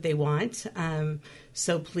life that they want.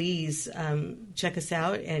 So please check us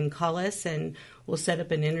out and call us, and we'll set up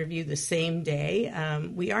an interview the same day.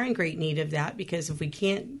 We are in great need of that, because if we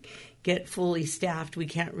can't get fully staffed, we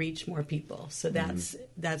can't reach more people. So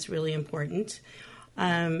that's really important.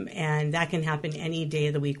 And that can happen any day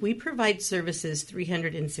of the week. We provide services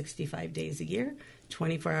 365 days a year,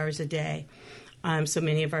 24 hours a day. So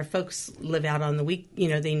many of our folks live out on the week,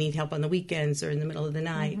 they need help on the weekends or in the middle of the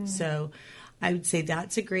night. Mm-hmm. So I would say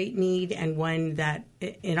that's a great need, and one that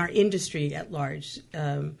in our industry at large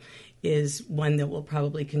is one that will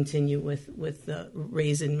probably continue with the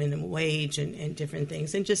raise in minimum wage and different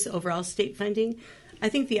things, and just overall state funding. I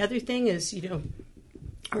think the other thing is,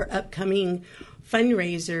 our upcoming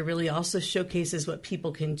fundraiser really also showcases what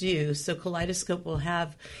people can do. So Kaleidoscope will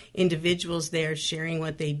have individuals there sharing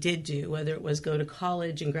what they did do, whether it was go to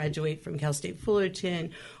college and graduate from Cal State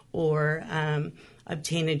Fullerton, or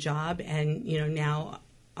obtain a job and, now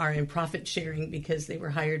are in profit sharing because they were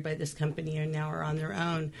hired by this company and now are on their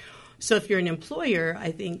own. So if you're an employer,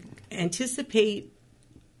 I think anticipate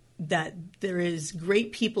that there is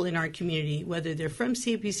great people in our community, whether they're from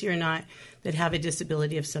CAPC or not, that have a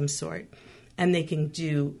disability of some sort, and they can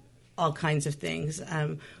do all kinds of things.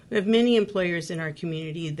 We have many employers in our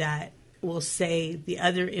community that will say the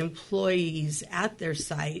other employees at their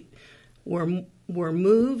site were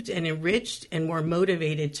moved and enriched and more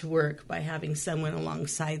motivated to work by having someone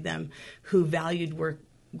alongside them who valued work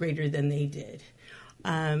greater than they did.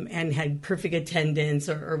 And had perfect attendance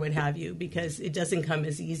or what have you, because it doesn't come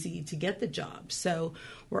as easy to get the job. So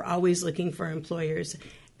we're always looking for employers.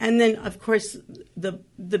 And then, of course, the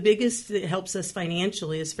biggest that helps us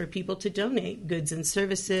financially is for people to donate goods and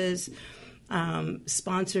services,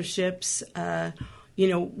 sponsorships.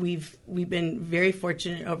 We've been very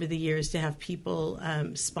fortunate over the years to have people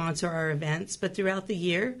sponsor our events, but throughout the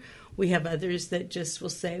year, we have others that just will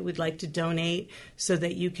say, we'd like to donate so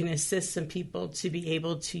that you can assist some people to be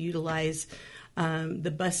able to utilize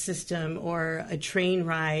the bus system or a train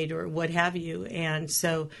ride or what have you. And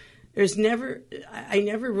so I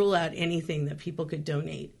never rule out anything that people could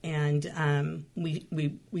donate. And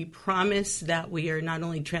we promise that we are not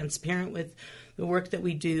only transparent with the work that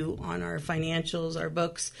we do on our financials, our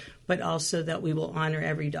books, but also that we will honor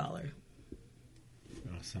every dollar.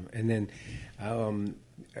 Awesome. And then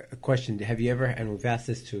a question, have you ever, and we've asked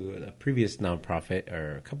this to a previous nonprofit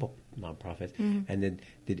or a couple nonprofits, and then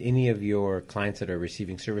did any of your clients that are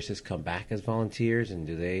receiving services come back as volunteers, and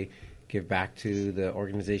do they give back to the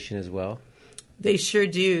organization as well? They sure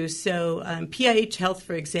do. So PIH Health,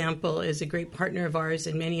 for example, is a great partner of ours,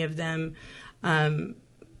 and many of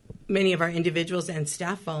our individuals and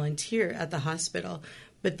staff volunteer at the hospital.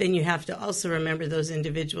 But then you have to also remember those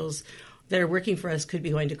individuals that are working for us could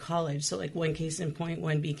be going to college. So like one case in point,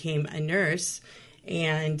 one became a nurse,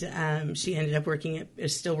 and she ended up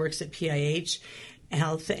still works at PIH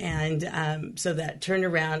Health. And so that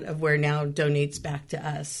turnaround of where now donates back to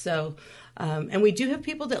us. So, and we do have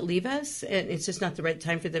people that leave us, and it's just not the right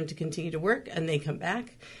time for them to continue to work, and they come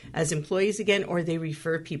back as employees again, or they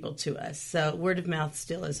refer people to us. So word of mouth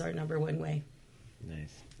still is our number one way.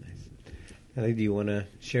 Nice. Ellie, do you want to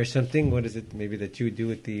share something? What is it maybe that you do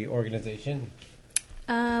with the organization?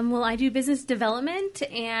 Well, I do business development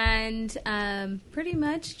and pretty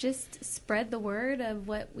much just spread the word of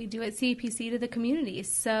what we do at CAPC to the community.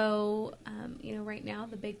 So, right now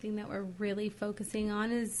the big thing that we're really focusing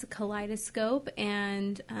on is Kaleidoscope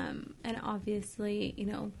and obviously,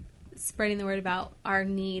 spreading the word about our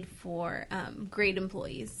need for great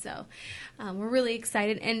employees. So we're really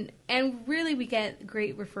excited, and really we get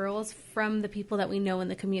great referrals from the people that we know in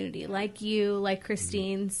the community, like you, like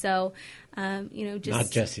Christine. So just not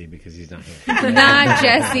Jesse, because he's not here. Not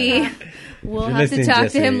Jesse. We'll have to talk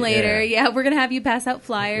to him later. Yeah, we're gonna have you pass out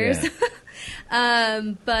flyers. Yeah.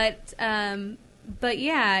 But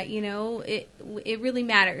yeah, it really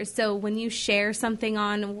matters. So when you share something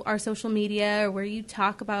on our social media, or when you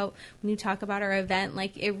talk about our event,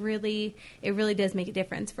 like it really does make a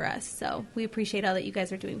difference for us. So we appreciate all that you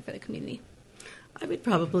guys are doing for the community. I would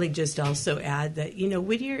probably just also add that,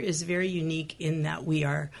 Whittier is very unique in that we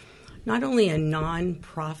are not only a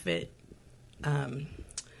nonprofit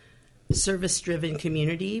service-driven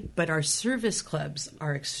community, but our service clubs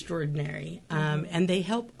are extraordinary, and they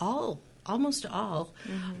help almost all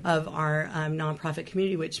of our nonprofit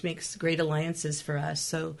community, which makes great alliances for us.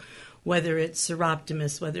 So whether it's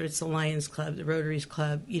Seroptimus, whether it's the Lions Club, the Rotaries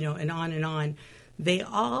Club, and on, they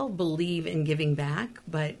all believe in giving back,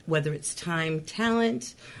 but whether it's time,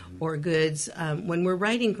 talent, or goods, when we're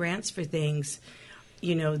writing grants for things,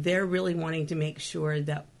 they're really wanting to make sure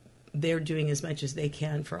that they're doing as much as they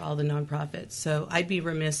can for all the nonprofits. So I'd be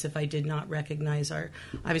remiss if I did not recognize our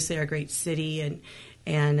great city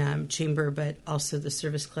and chamber, but also the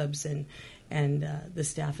service clubs and the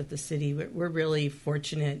staff at the city. We're really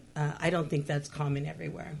fortunate. I don't think that's common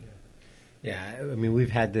everywhere. Yeah, I mean, we've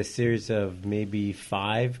had this series of maybe 8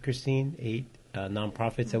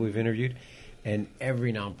 nonprofits that we've interviewed, and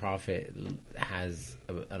every nonprofit has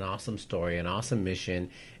an awesome story, an awesome mission,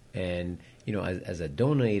 and as a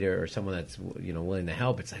donator or someone that's willing to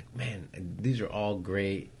help, it's like, man, these are all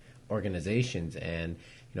great organizations. And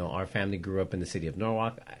our family grew up in the city of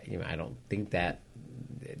Norwalk. I don't think that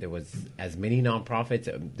there was as many nonprofits.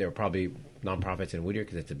 There were probably nonprofits in Whittier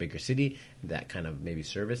because it's a bigger city that kind of maybe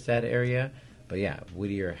service that area. But yeah,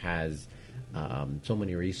 Whittier has so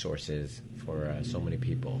many resources for so many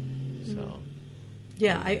people. So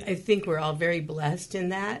yeah, I think we're all very blessed in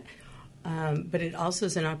that. But it also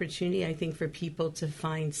is an opportunity, I think, for people to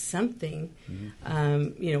find something,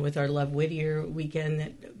 with our Love Whittier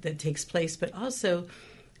weekend that takes place. But also,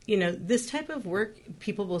 this type of work,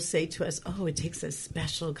 people will say to us, oh, it takes a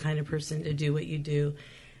special kind of person to do what you do.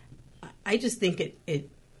 I just think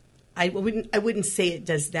I wouldn't say it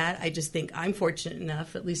does that. I just think I'm fortunate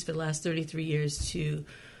enough, at least for the last 33 years, to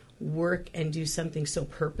work and do something so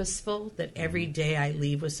purposeful that every day I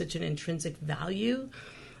leave with such an intrinsic value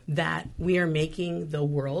that we are making the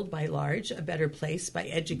world by large a better place by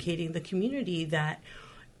educating the community that,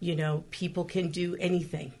 people can do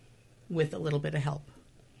anything with a little bit of help.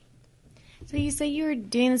 So you say you were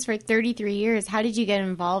doing this for 33 years. How did you get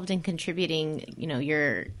involved in contributing,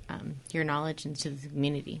 your knowledge into the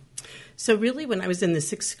community? So really, when I was in the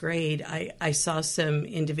 6th grade, I saw some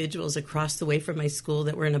individuals across the way from my school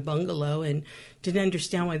that were in a bungalow and didn't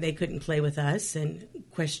understand why they couldn't play with us and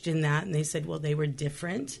questioned that. And they said, well, they were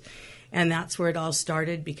different. And that's where it all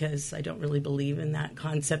started, because I don't really believe in that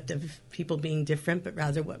concept of people being different, but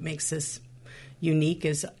rather what makes us unique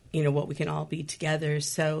is, what we can all be together.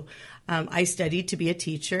 So I studied to be a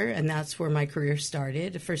teacher, and that's where my career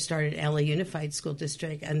started. I first started at LA Unified School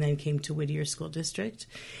District and then came to Whittier School District.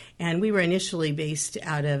 And we were initially based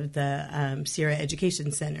out of the Sierra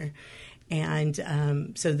Education Center. And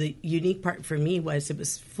so the unique part for me was it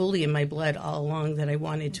was fully in my blood all along that I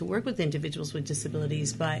wanted to work with individuals with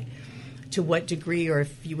disabilities. But to what degree, or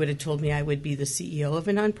if you would have told me I would be the CEO of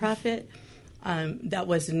a nonprofit, that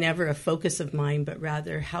was never a focus of mine, but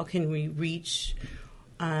rather how can we reach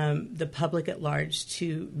the public at large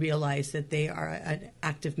to realize that they are an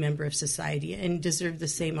active member of society and deserve the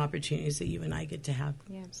same opportunities that you and I get to have.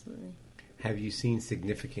 Yeah, absolutely. Have you seen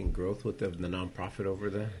significant growth with the nonprofit over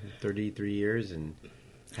the 33 years, and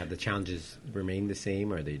have the challenges remained the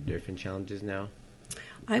same? Are they different challenges now?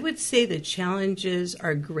 I would say the challenges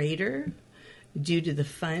are greater due to the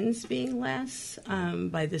funds being less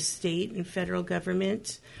by the state and federal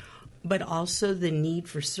government, but also the need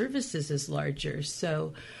for services is larger.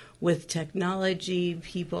 So with technology,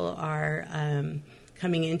 people are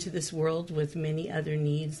coming into this world with many other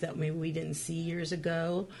needs that maybe we didn't see years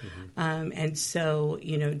ago. And so,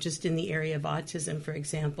 just in the area of autism, for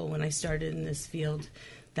example, when I started in this field,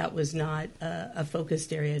 that was not a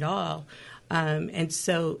focused area at all. And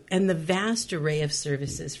the vast array of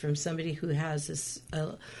services from somebody who has this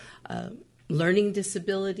learning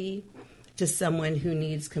disability to someone who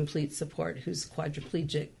needs complete support, who's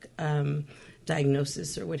quadriplegic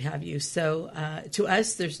diagnosis or what have you. So to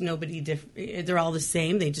us, there's nobody different. They're all the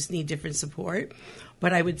same. They just need different support.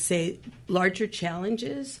 But I would say larger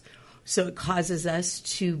challenges. So it causes us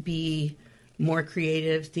to be more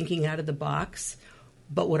creative, thinking out of the box.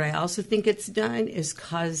 But what I also think it's done is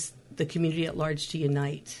cause the community at large to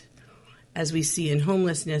unite. As we see in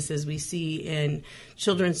homelessness, as we see in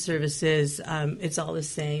children's services, it's all the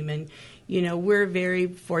same. And, we're very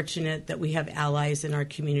fortunate that we have allies in our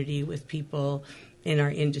community with people in our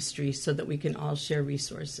industry so that we can all share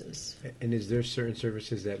resources. And is there certain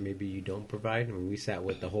services that maybe you don't provide? I mean, we sat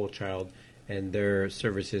with the Whole Child, and their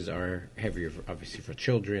services are heavier, obviously, for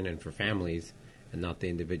children and for families and not the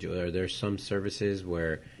individual. Are there some services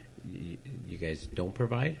where you guys don't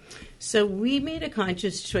provide? So we made a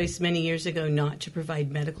conscious choice many years ago not to provide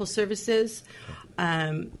medical services.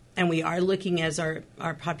 And we are looking, as our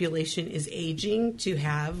population is aging, to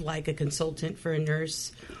have like a consultant for a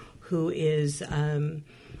nurse who is,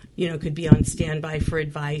 could be on standby for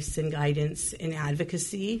advice and guidance and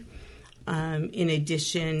advocacy. In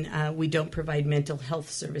addition, we don't provide mental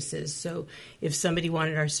health services. So if somebody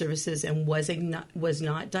wanted our services and was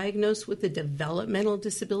not diagnosed with a developmental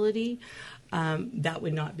disability, that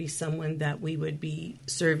would not be someone that we would be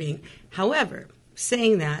serving. However,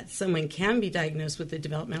 saying that, someone can be diagnosed with a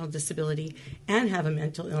developmental disability and have a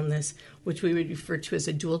mental illness, which we would refer to as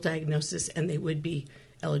a dual diagnosis, and they would be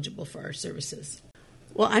eligible for our services.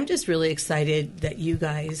 Well, I'm just really excited that you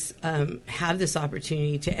guys have this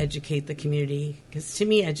opportunity to educate the community, because to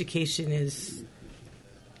me, education is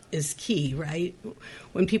key, right?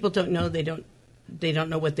 When people don't know, they don't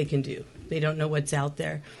know what they can do. They don't know what's out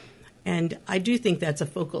there. And I do think that's a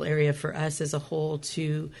focal area for us as a whole,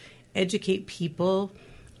 to educate people,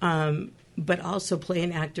 but also play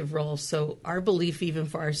an active role. So our belief, even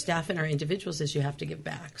for our staff and our individuals, is you have to give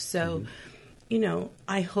back. So,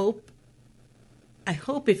 I hope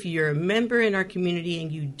if you're a member in our community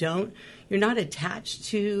and you're not attached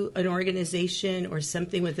to an organization or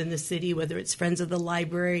something within the city, whether it's Friends of the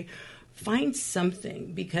Library, find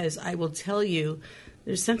something, because I will tell you,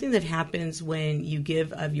 there's something that happens when you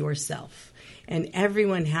give of yourself. And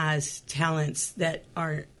everyone has talents that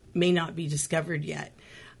may not be discovered yet.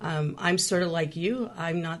 I'm sort of like you.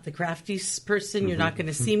 I'm not the craftiest person. You're not going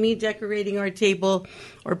to see me decorating our table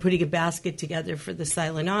or putting a basket together for the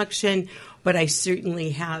silent auction, but I certainly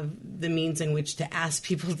have the means in which to ask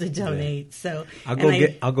people to donate. Yeah. So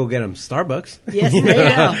I'll go get them Starbucks. Yes, there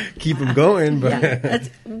you go. Keep them going. But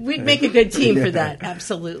we'd make a good team for that.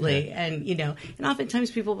 Absolutely. Yeah. And and oftentimes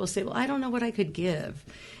people will say, "Well, I don't know what I could give."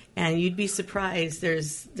 And you'd be surprised.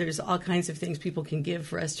 There's all kinds of things people can give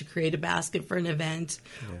for us to create a basket for an event,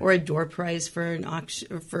 or a door prize for an auction,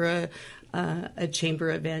 or for a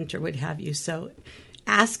chamber event, or what have you. So,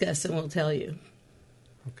 ask us, and we'll tell you.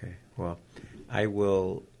 Okay. Well, I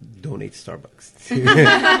will donate Starbucks to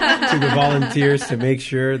the volunteers to make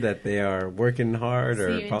sure that they are working hard. See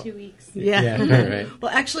you in 2 weeks. Yeah. Right.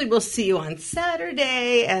 Well, actually, we'll see you on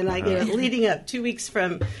Saturday, and leading up 2 weeks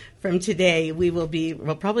from today, we will be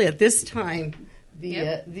probably at this time.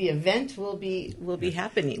 The event will be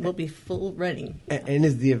happening. We'll be full running. And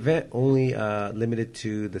is the event only limited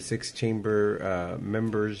to the 6 chamber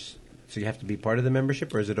members? So you have to be part of the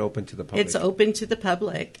membership, or is it open to the public? It's open to the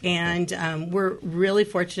public, and we're really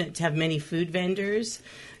fortunate to have many food vendors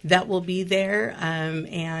that will be there,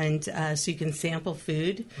 and so you can sample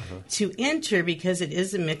food. To enter, because it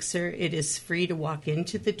is a mixer, it is free to walk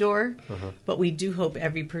into the door, but we do hope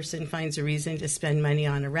every person finds a reason to spend money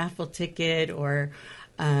on a raffle ticket or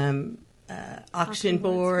auction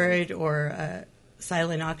board or a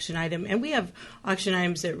silent auction item. And we have auction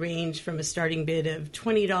items that range from a starting bid of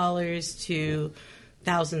 $20 to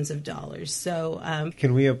thousands of dollars. So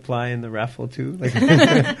Can we apply in the raffle too? Like,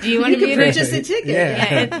 Do you want to be purchase a ticket.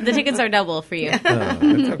 Yeah. The tickets are double for you. no,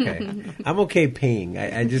 it's okay. I'm okay paying.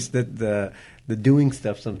 I just the doing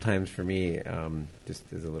stuff sometimes for me just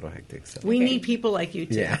is a little hectic. So. We need people like you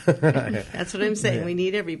too. Yeah. That's what I'm saying. Yeah. We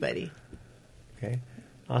need everybody. Okay,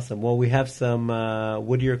 awesome. Well, we have some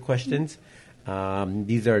Whittier questions.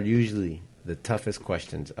 These are usually the toughest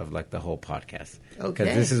questions of like the whole podcast. Okay.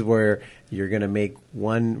 Because this is where you're going to make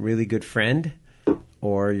one really good friend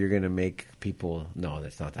or you're going to make people... No,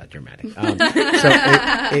 that's not that dramatic.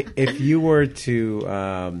 So if you were to,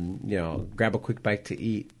 grab a quick bite to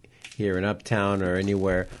eat here in Uptown or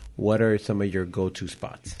anywhere, what are some of your go-to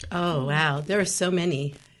spots? Oh, wow. There are so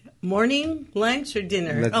many. Morning, lunch, or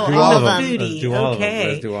dinner? Let's oh, do I'm all a of them. foodie. Let's do all of them. Okay.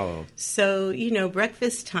 Let's do all of them. So,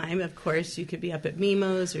 breakfast time, of course, you could be up at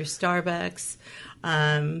Mimo's or Starbucks,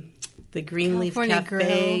 the Greenleaf California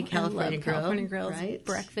Cafe, Grill. California I love Grill. California Grill's right?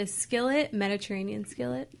 breakfast skillet, Mediterranean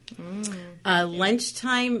skillet.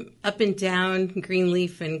 Lunchtime, up and down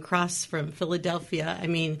Greenleaf and cross from Philadelphia. I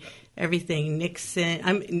mean, everything. Nixon.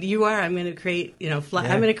 I'm going to create. I'm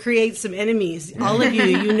going to create some enemies. All of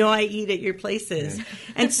you. I eat at your places,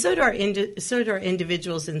 and so do our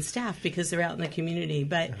individuals and staff because they're out in the community.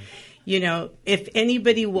 But if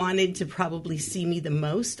anybody wanted to probably see me the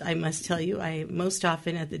most, I must tell you, I am most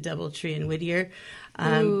often at the DoubleTree in Whittier for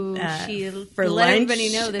let lunch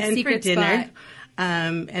everybody know the and secret for dinner. spot.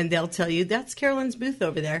 And they'll tell you that's Carolyn's booth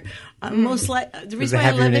over there. Most the Does reason it why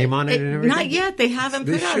have I your love name on it and everything? Not yet. They haven't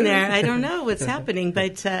They put on should. there. I don't know what's happening,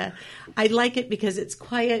 but I like it because it's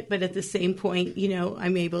quiet. But at the same point,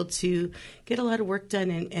 I'm able to get a lot of work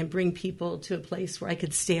done and bring people to a place where I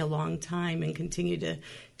could stay a long time and continue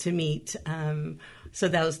to meet. So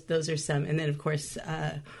those are some, and then of course.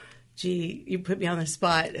 Gee, you put me on the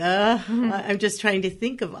spot. I'm just trying to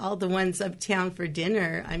think of all the ones uptown for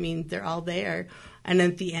dinner. I mean, they're all there. And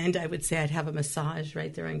at the end, I would say I'd have a massage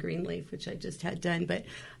right there on Greenleaf, which I just had done. But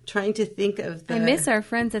trying to think of the... I miss our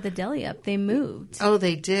friends at the Deli Up. They moved. Oh,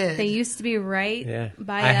 they did. They used to be right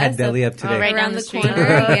by us. I had Deli Up today. right around down the the street. corner.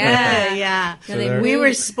 Yeah. Yeah. So they We moved.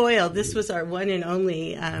 were spoiled. This was our one and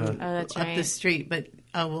only that's up right. the street. But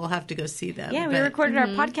we'll have to go see them. Yeah, we But- recorded our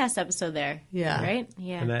podcast episode there. Yeah. Right?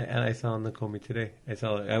 Yeah. And I saw Nakomi today. I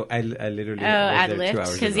saw. I literally. Oh, was at there 2 Lyft?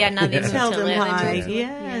 hours Because, ago. now they moved Tell to them Lyft. hi. Yeah.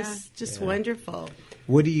 Yes. Just wonderful.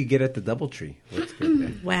 What do you get at the DoubleTree? What's good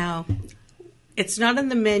there? Wow. It's not on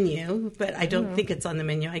the menu, but I don't think it's on the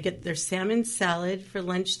menu. I get their salmon salad for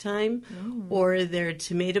lunchtime or their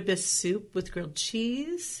tomato bisque soup with grilled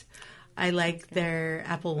cheese. I like their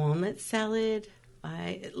apple walnut salad.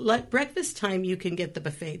 Breakfast time, you can get the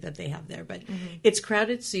buffet that they have there, but it's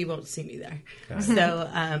crowded, so you won't see me there. So,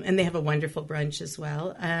 and they have a wonderful brunch as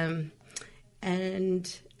well. And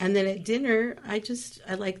then at dinner, I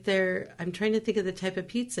like their. I'm trying to think of the type of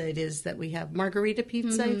pizza it is that we have. Margarita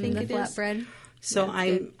pizza, I think The it is. flatbread. So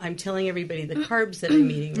I'm telling everybody the carbs that I'm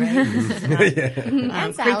eating, right? This is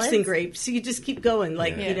not, crepes salads. and grapes. So you just keep going.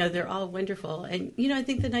 They're all wonderful. And, I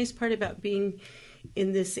think the nice part about being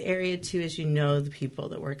in this area, too, is the people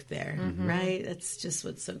that work there, right? That's just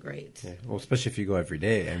what's so great. Yeah. Well, especially if you go every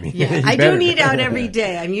day. I mean, Yeah, you I better. don't eat out every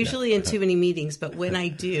day. I'm usually in too many meetings, but when I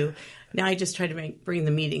do, now I just try to bring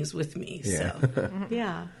the meetings with me. Yeah. So,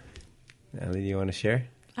 yeah. Ellie, do you want to share?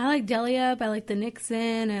 I like Deli Up. I like the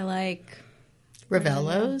Nixon. I like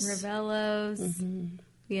Ravello's. Ravello's.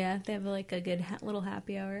 Yeah, they have a good little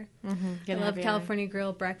happy hour. I Good love happy hour. California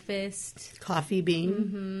Grill breakfast. Coffee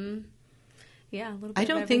Bean. Yeah, a little bit I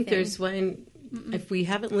don't of think everything. there's one. If we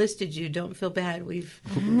haven't listed you, don't feel bad. We're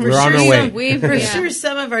We're on our way. For sure,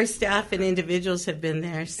 some of our staff and individuals have been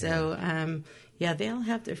there. So, they all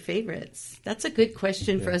have their favorites. That's a good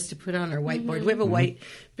question for us to put on our whiteboard. We have a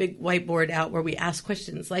big whiteboard out where we ask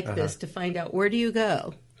questions like this to find out where do you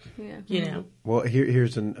go. Yeah. Well,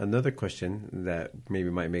 here's another question that maybe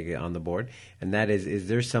might make it on the board, and that is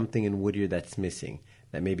there something in Whittier that's missing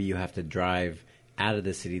that maybe you have to drive out of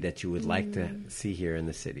the city that you would like to see here in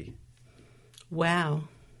the city? Wow.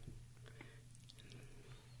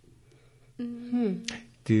 I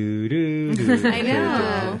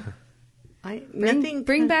know.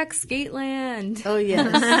 Nothing. Back Skateland. Oh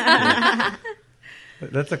yes.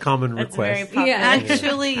 That's a common That's very request. popular.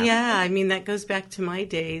 Actually, yeah. I mean, that goes back to my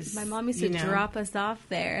days. My mom used to drop us off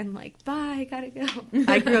there and bye, I gotta go.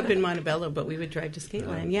 I grew up in Montebello, but we would drive to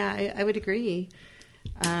Skateland. Yeah, I would agree.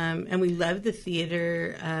 And we love the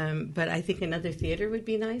theater, but I think another theater would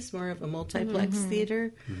be nice, more of a multiplex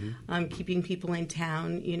theater, keeping people in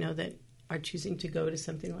town, that are choosing to go to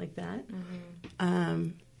something like that.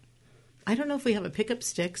 I don't know if we have a Pickup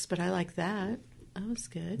Sticks, but I like that. Bring back Skateland. I like that. Bring back Skateland. I don't know if we have a Pickup Sticks, but I like that. That was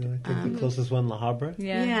good. I think the closest one, La Habra.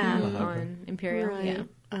 Yeah. On Imperial. Right.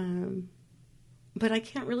 Yeah. But I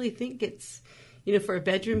can't really think it's, for a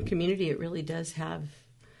bedroom community, it really does have,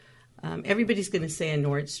 everybody's going to say a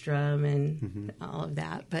Nordstrom and all of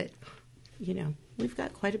that. But, we've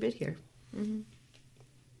got quite a bit here. Mm-hmm.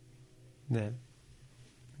 Yeah.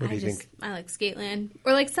 What do you think? I like Skateland,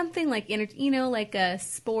 or like something like like a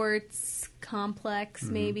sports complex,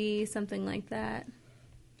 maybe something like that.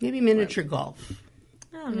 Maybe miniature golf.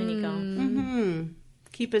 Oh, mini golf. Mm-hmm.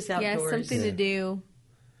 Keep us outdoors. Yeah, something to do.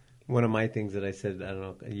 One of my things that I said, I don't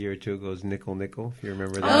know, a year or two ago is Nickel Nickel, if you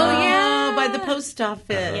remember that. Oh, yeah, by the post office.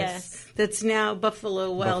 Yes. That's now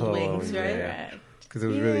Buffalo Wild Wings, right? Yeah. Because it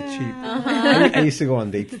was really cheap. I used to go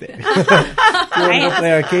on dates there. You want to go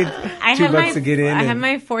play arcade? $2 to get in. I had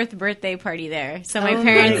my 4th birthday party there, so my Oh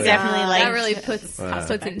parents my definitely God. liked. That really puts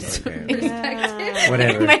into Okay.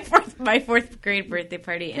 Whatever. my fourth grade birthday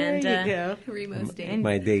party, There and you go. Remo's date. and-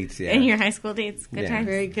 My dates, yeah. and your high school dates. Good Yeah. times.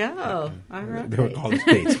 There you go. All right. They were college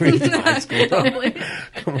dates. We used to high school.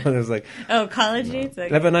 Come on, it was like, Oh, college dates.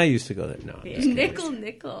 Okay. Ev and I used to go there. No.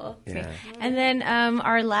 Nickel. Yeah. And then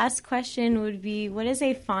our last question would be: what is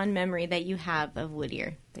a fond memory that you have of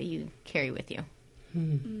Whittier that you carry with you?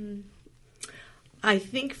 I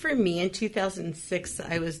think for me in 2006,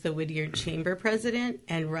 I was the Whittier Chamber president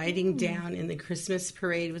and riding down in the Christmas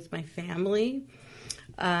parade with my family.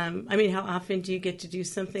 How often do you get to do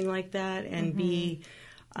something like that and be,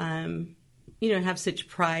 have such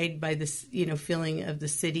pride by this, feeling of the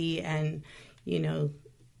city and,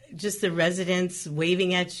 just the residents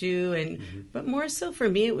waving at you. And but more so for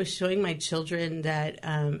me, it was showing my children that,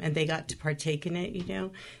 and they got to partake in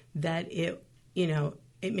it, that it,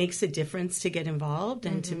 it makes a difference to get involved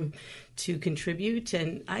and to contribute.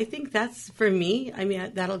 And I think that's, for me,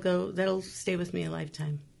 that'll stay with me a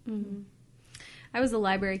lifetime. Mm-hmm. I was a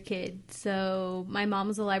library kid, so my mom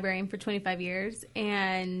was a librarian for 25 years,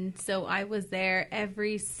 and so I was there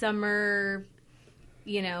every summer,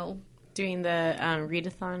 Doing the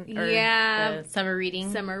readathon, or Yeah. the summer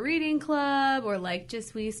reading. summer reading club, or like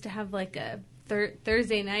just we used to have like a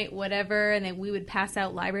Thursday night whatever, and then we would pass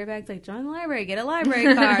out library bags, like join the library, get a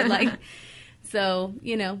library card, like, so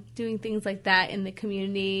doing things like that in the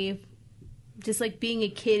community, just like being a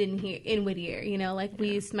kid in Whittier, like we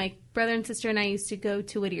used, my brother and sister and I used to go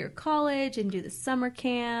to Whittier College and do the summer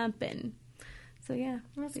camp, and so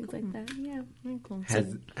things like that. Yeah. Very cool.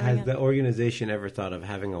 Has the organization ever thought of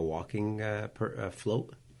having a walking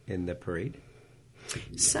float in the parade?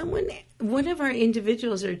 One of our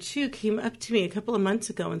individuals or two came up to me a couple of months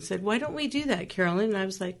ago and said, "Why don't we do that, Carolyn?" And I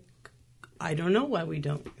was like, I don't know why we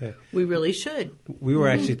don't. Yeah. We really should. We were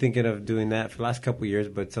actually thinking of doing that for the last couple of years,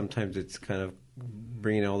 but sometimes it's kind of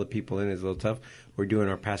bringing all the people in is a little tough. We're doing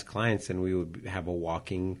our past clients, and we would have a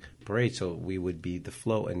walking parade, so we would be the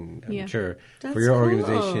float. And I'm sure That's for your cool.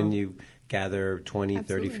 organization, you gather 20,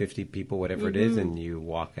 Absolutely. 30, 50 people, whatever it is, and you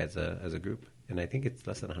walk as a group. And I think it's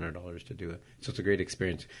less than $100 to do it. So it's a great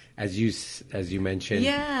experience. As you mentioned,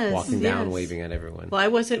 Yes, walking down, yes. waving at everyone. Well, I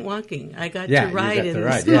wasn't walking. I got Yeah, to you ride got in to the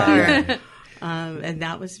ride. car. Yeah. And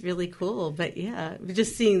that was really cool. But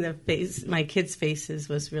just seeing my kids' faces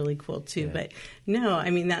was really cool too. Yeah. But no,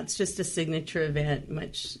 that's just a signature event.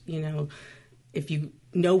 Much, if you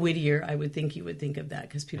know Whittier, I would think you would think of that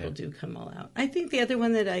because people do come all out. I think the other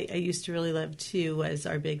one that I used to really love too was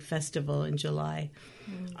our big festival in July.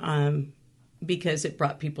 Because it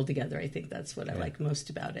brought people together. I think that's what I like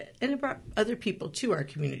most about it. And it brought other people to our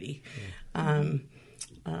community. Well,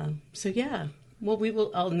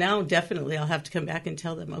 I'll have to come back and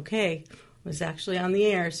tell them, okay, I was actually on the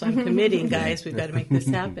air, so I'm committing, guys. We've got to make this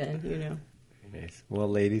happen, Nice. Well,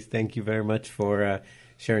 ladies, thank you very much for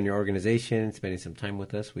sharing your organization, spending some time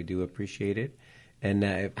with us. We do appreciate it.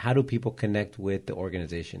 And how do people connect with the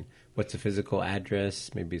organization? What's the physical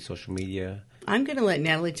address, maybe social media? I'm going to let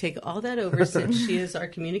Natalie take all that over since she is our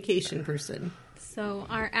communication person. So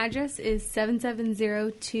our address is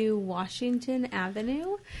 7702 Washington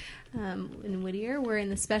Avenue in Whittier. We're in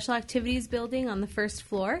the Special Activities Building on the first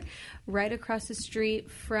floor, right across the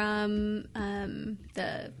street from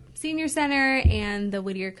the Senior Center and the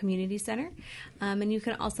Whittier Community Center. And you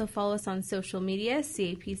can also follow us on social media,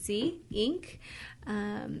 CAPC Inc.,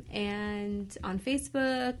 and on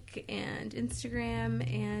Facebook and Instagram,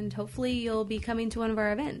 and hopefully you'll be coming to one of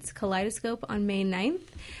our events, Kaleidoscope on May 9th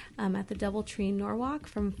at the Doubletree Norwalk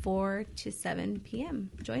from 4 to 7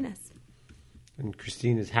 p.m. Join us. And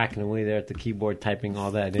Christine is hacking away there at the keyboard, typing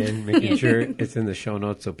all that in, making sure it's in the show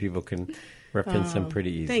notes so people can reference them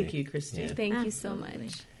pretty easy. Thank you, Christine. Thank you so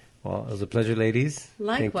much. Well, it was a pleasure, ladies.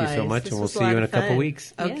 Likewise. Thank you so much, This and we'll was see you in a lot of couple fun.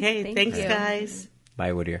 weeks. Okay, Yes, thank thanks, you. guys.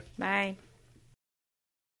 Bye, Whittier. Bye.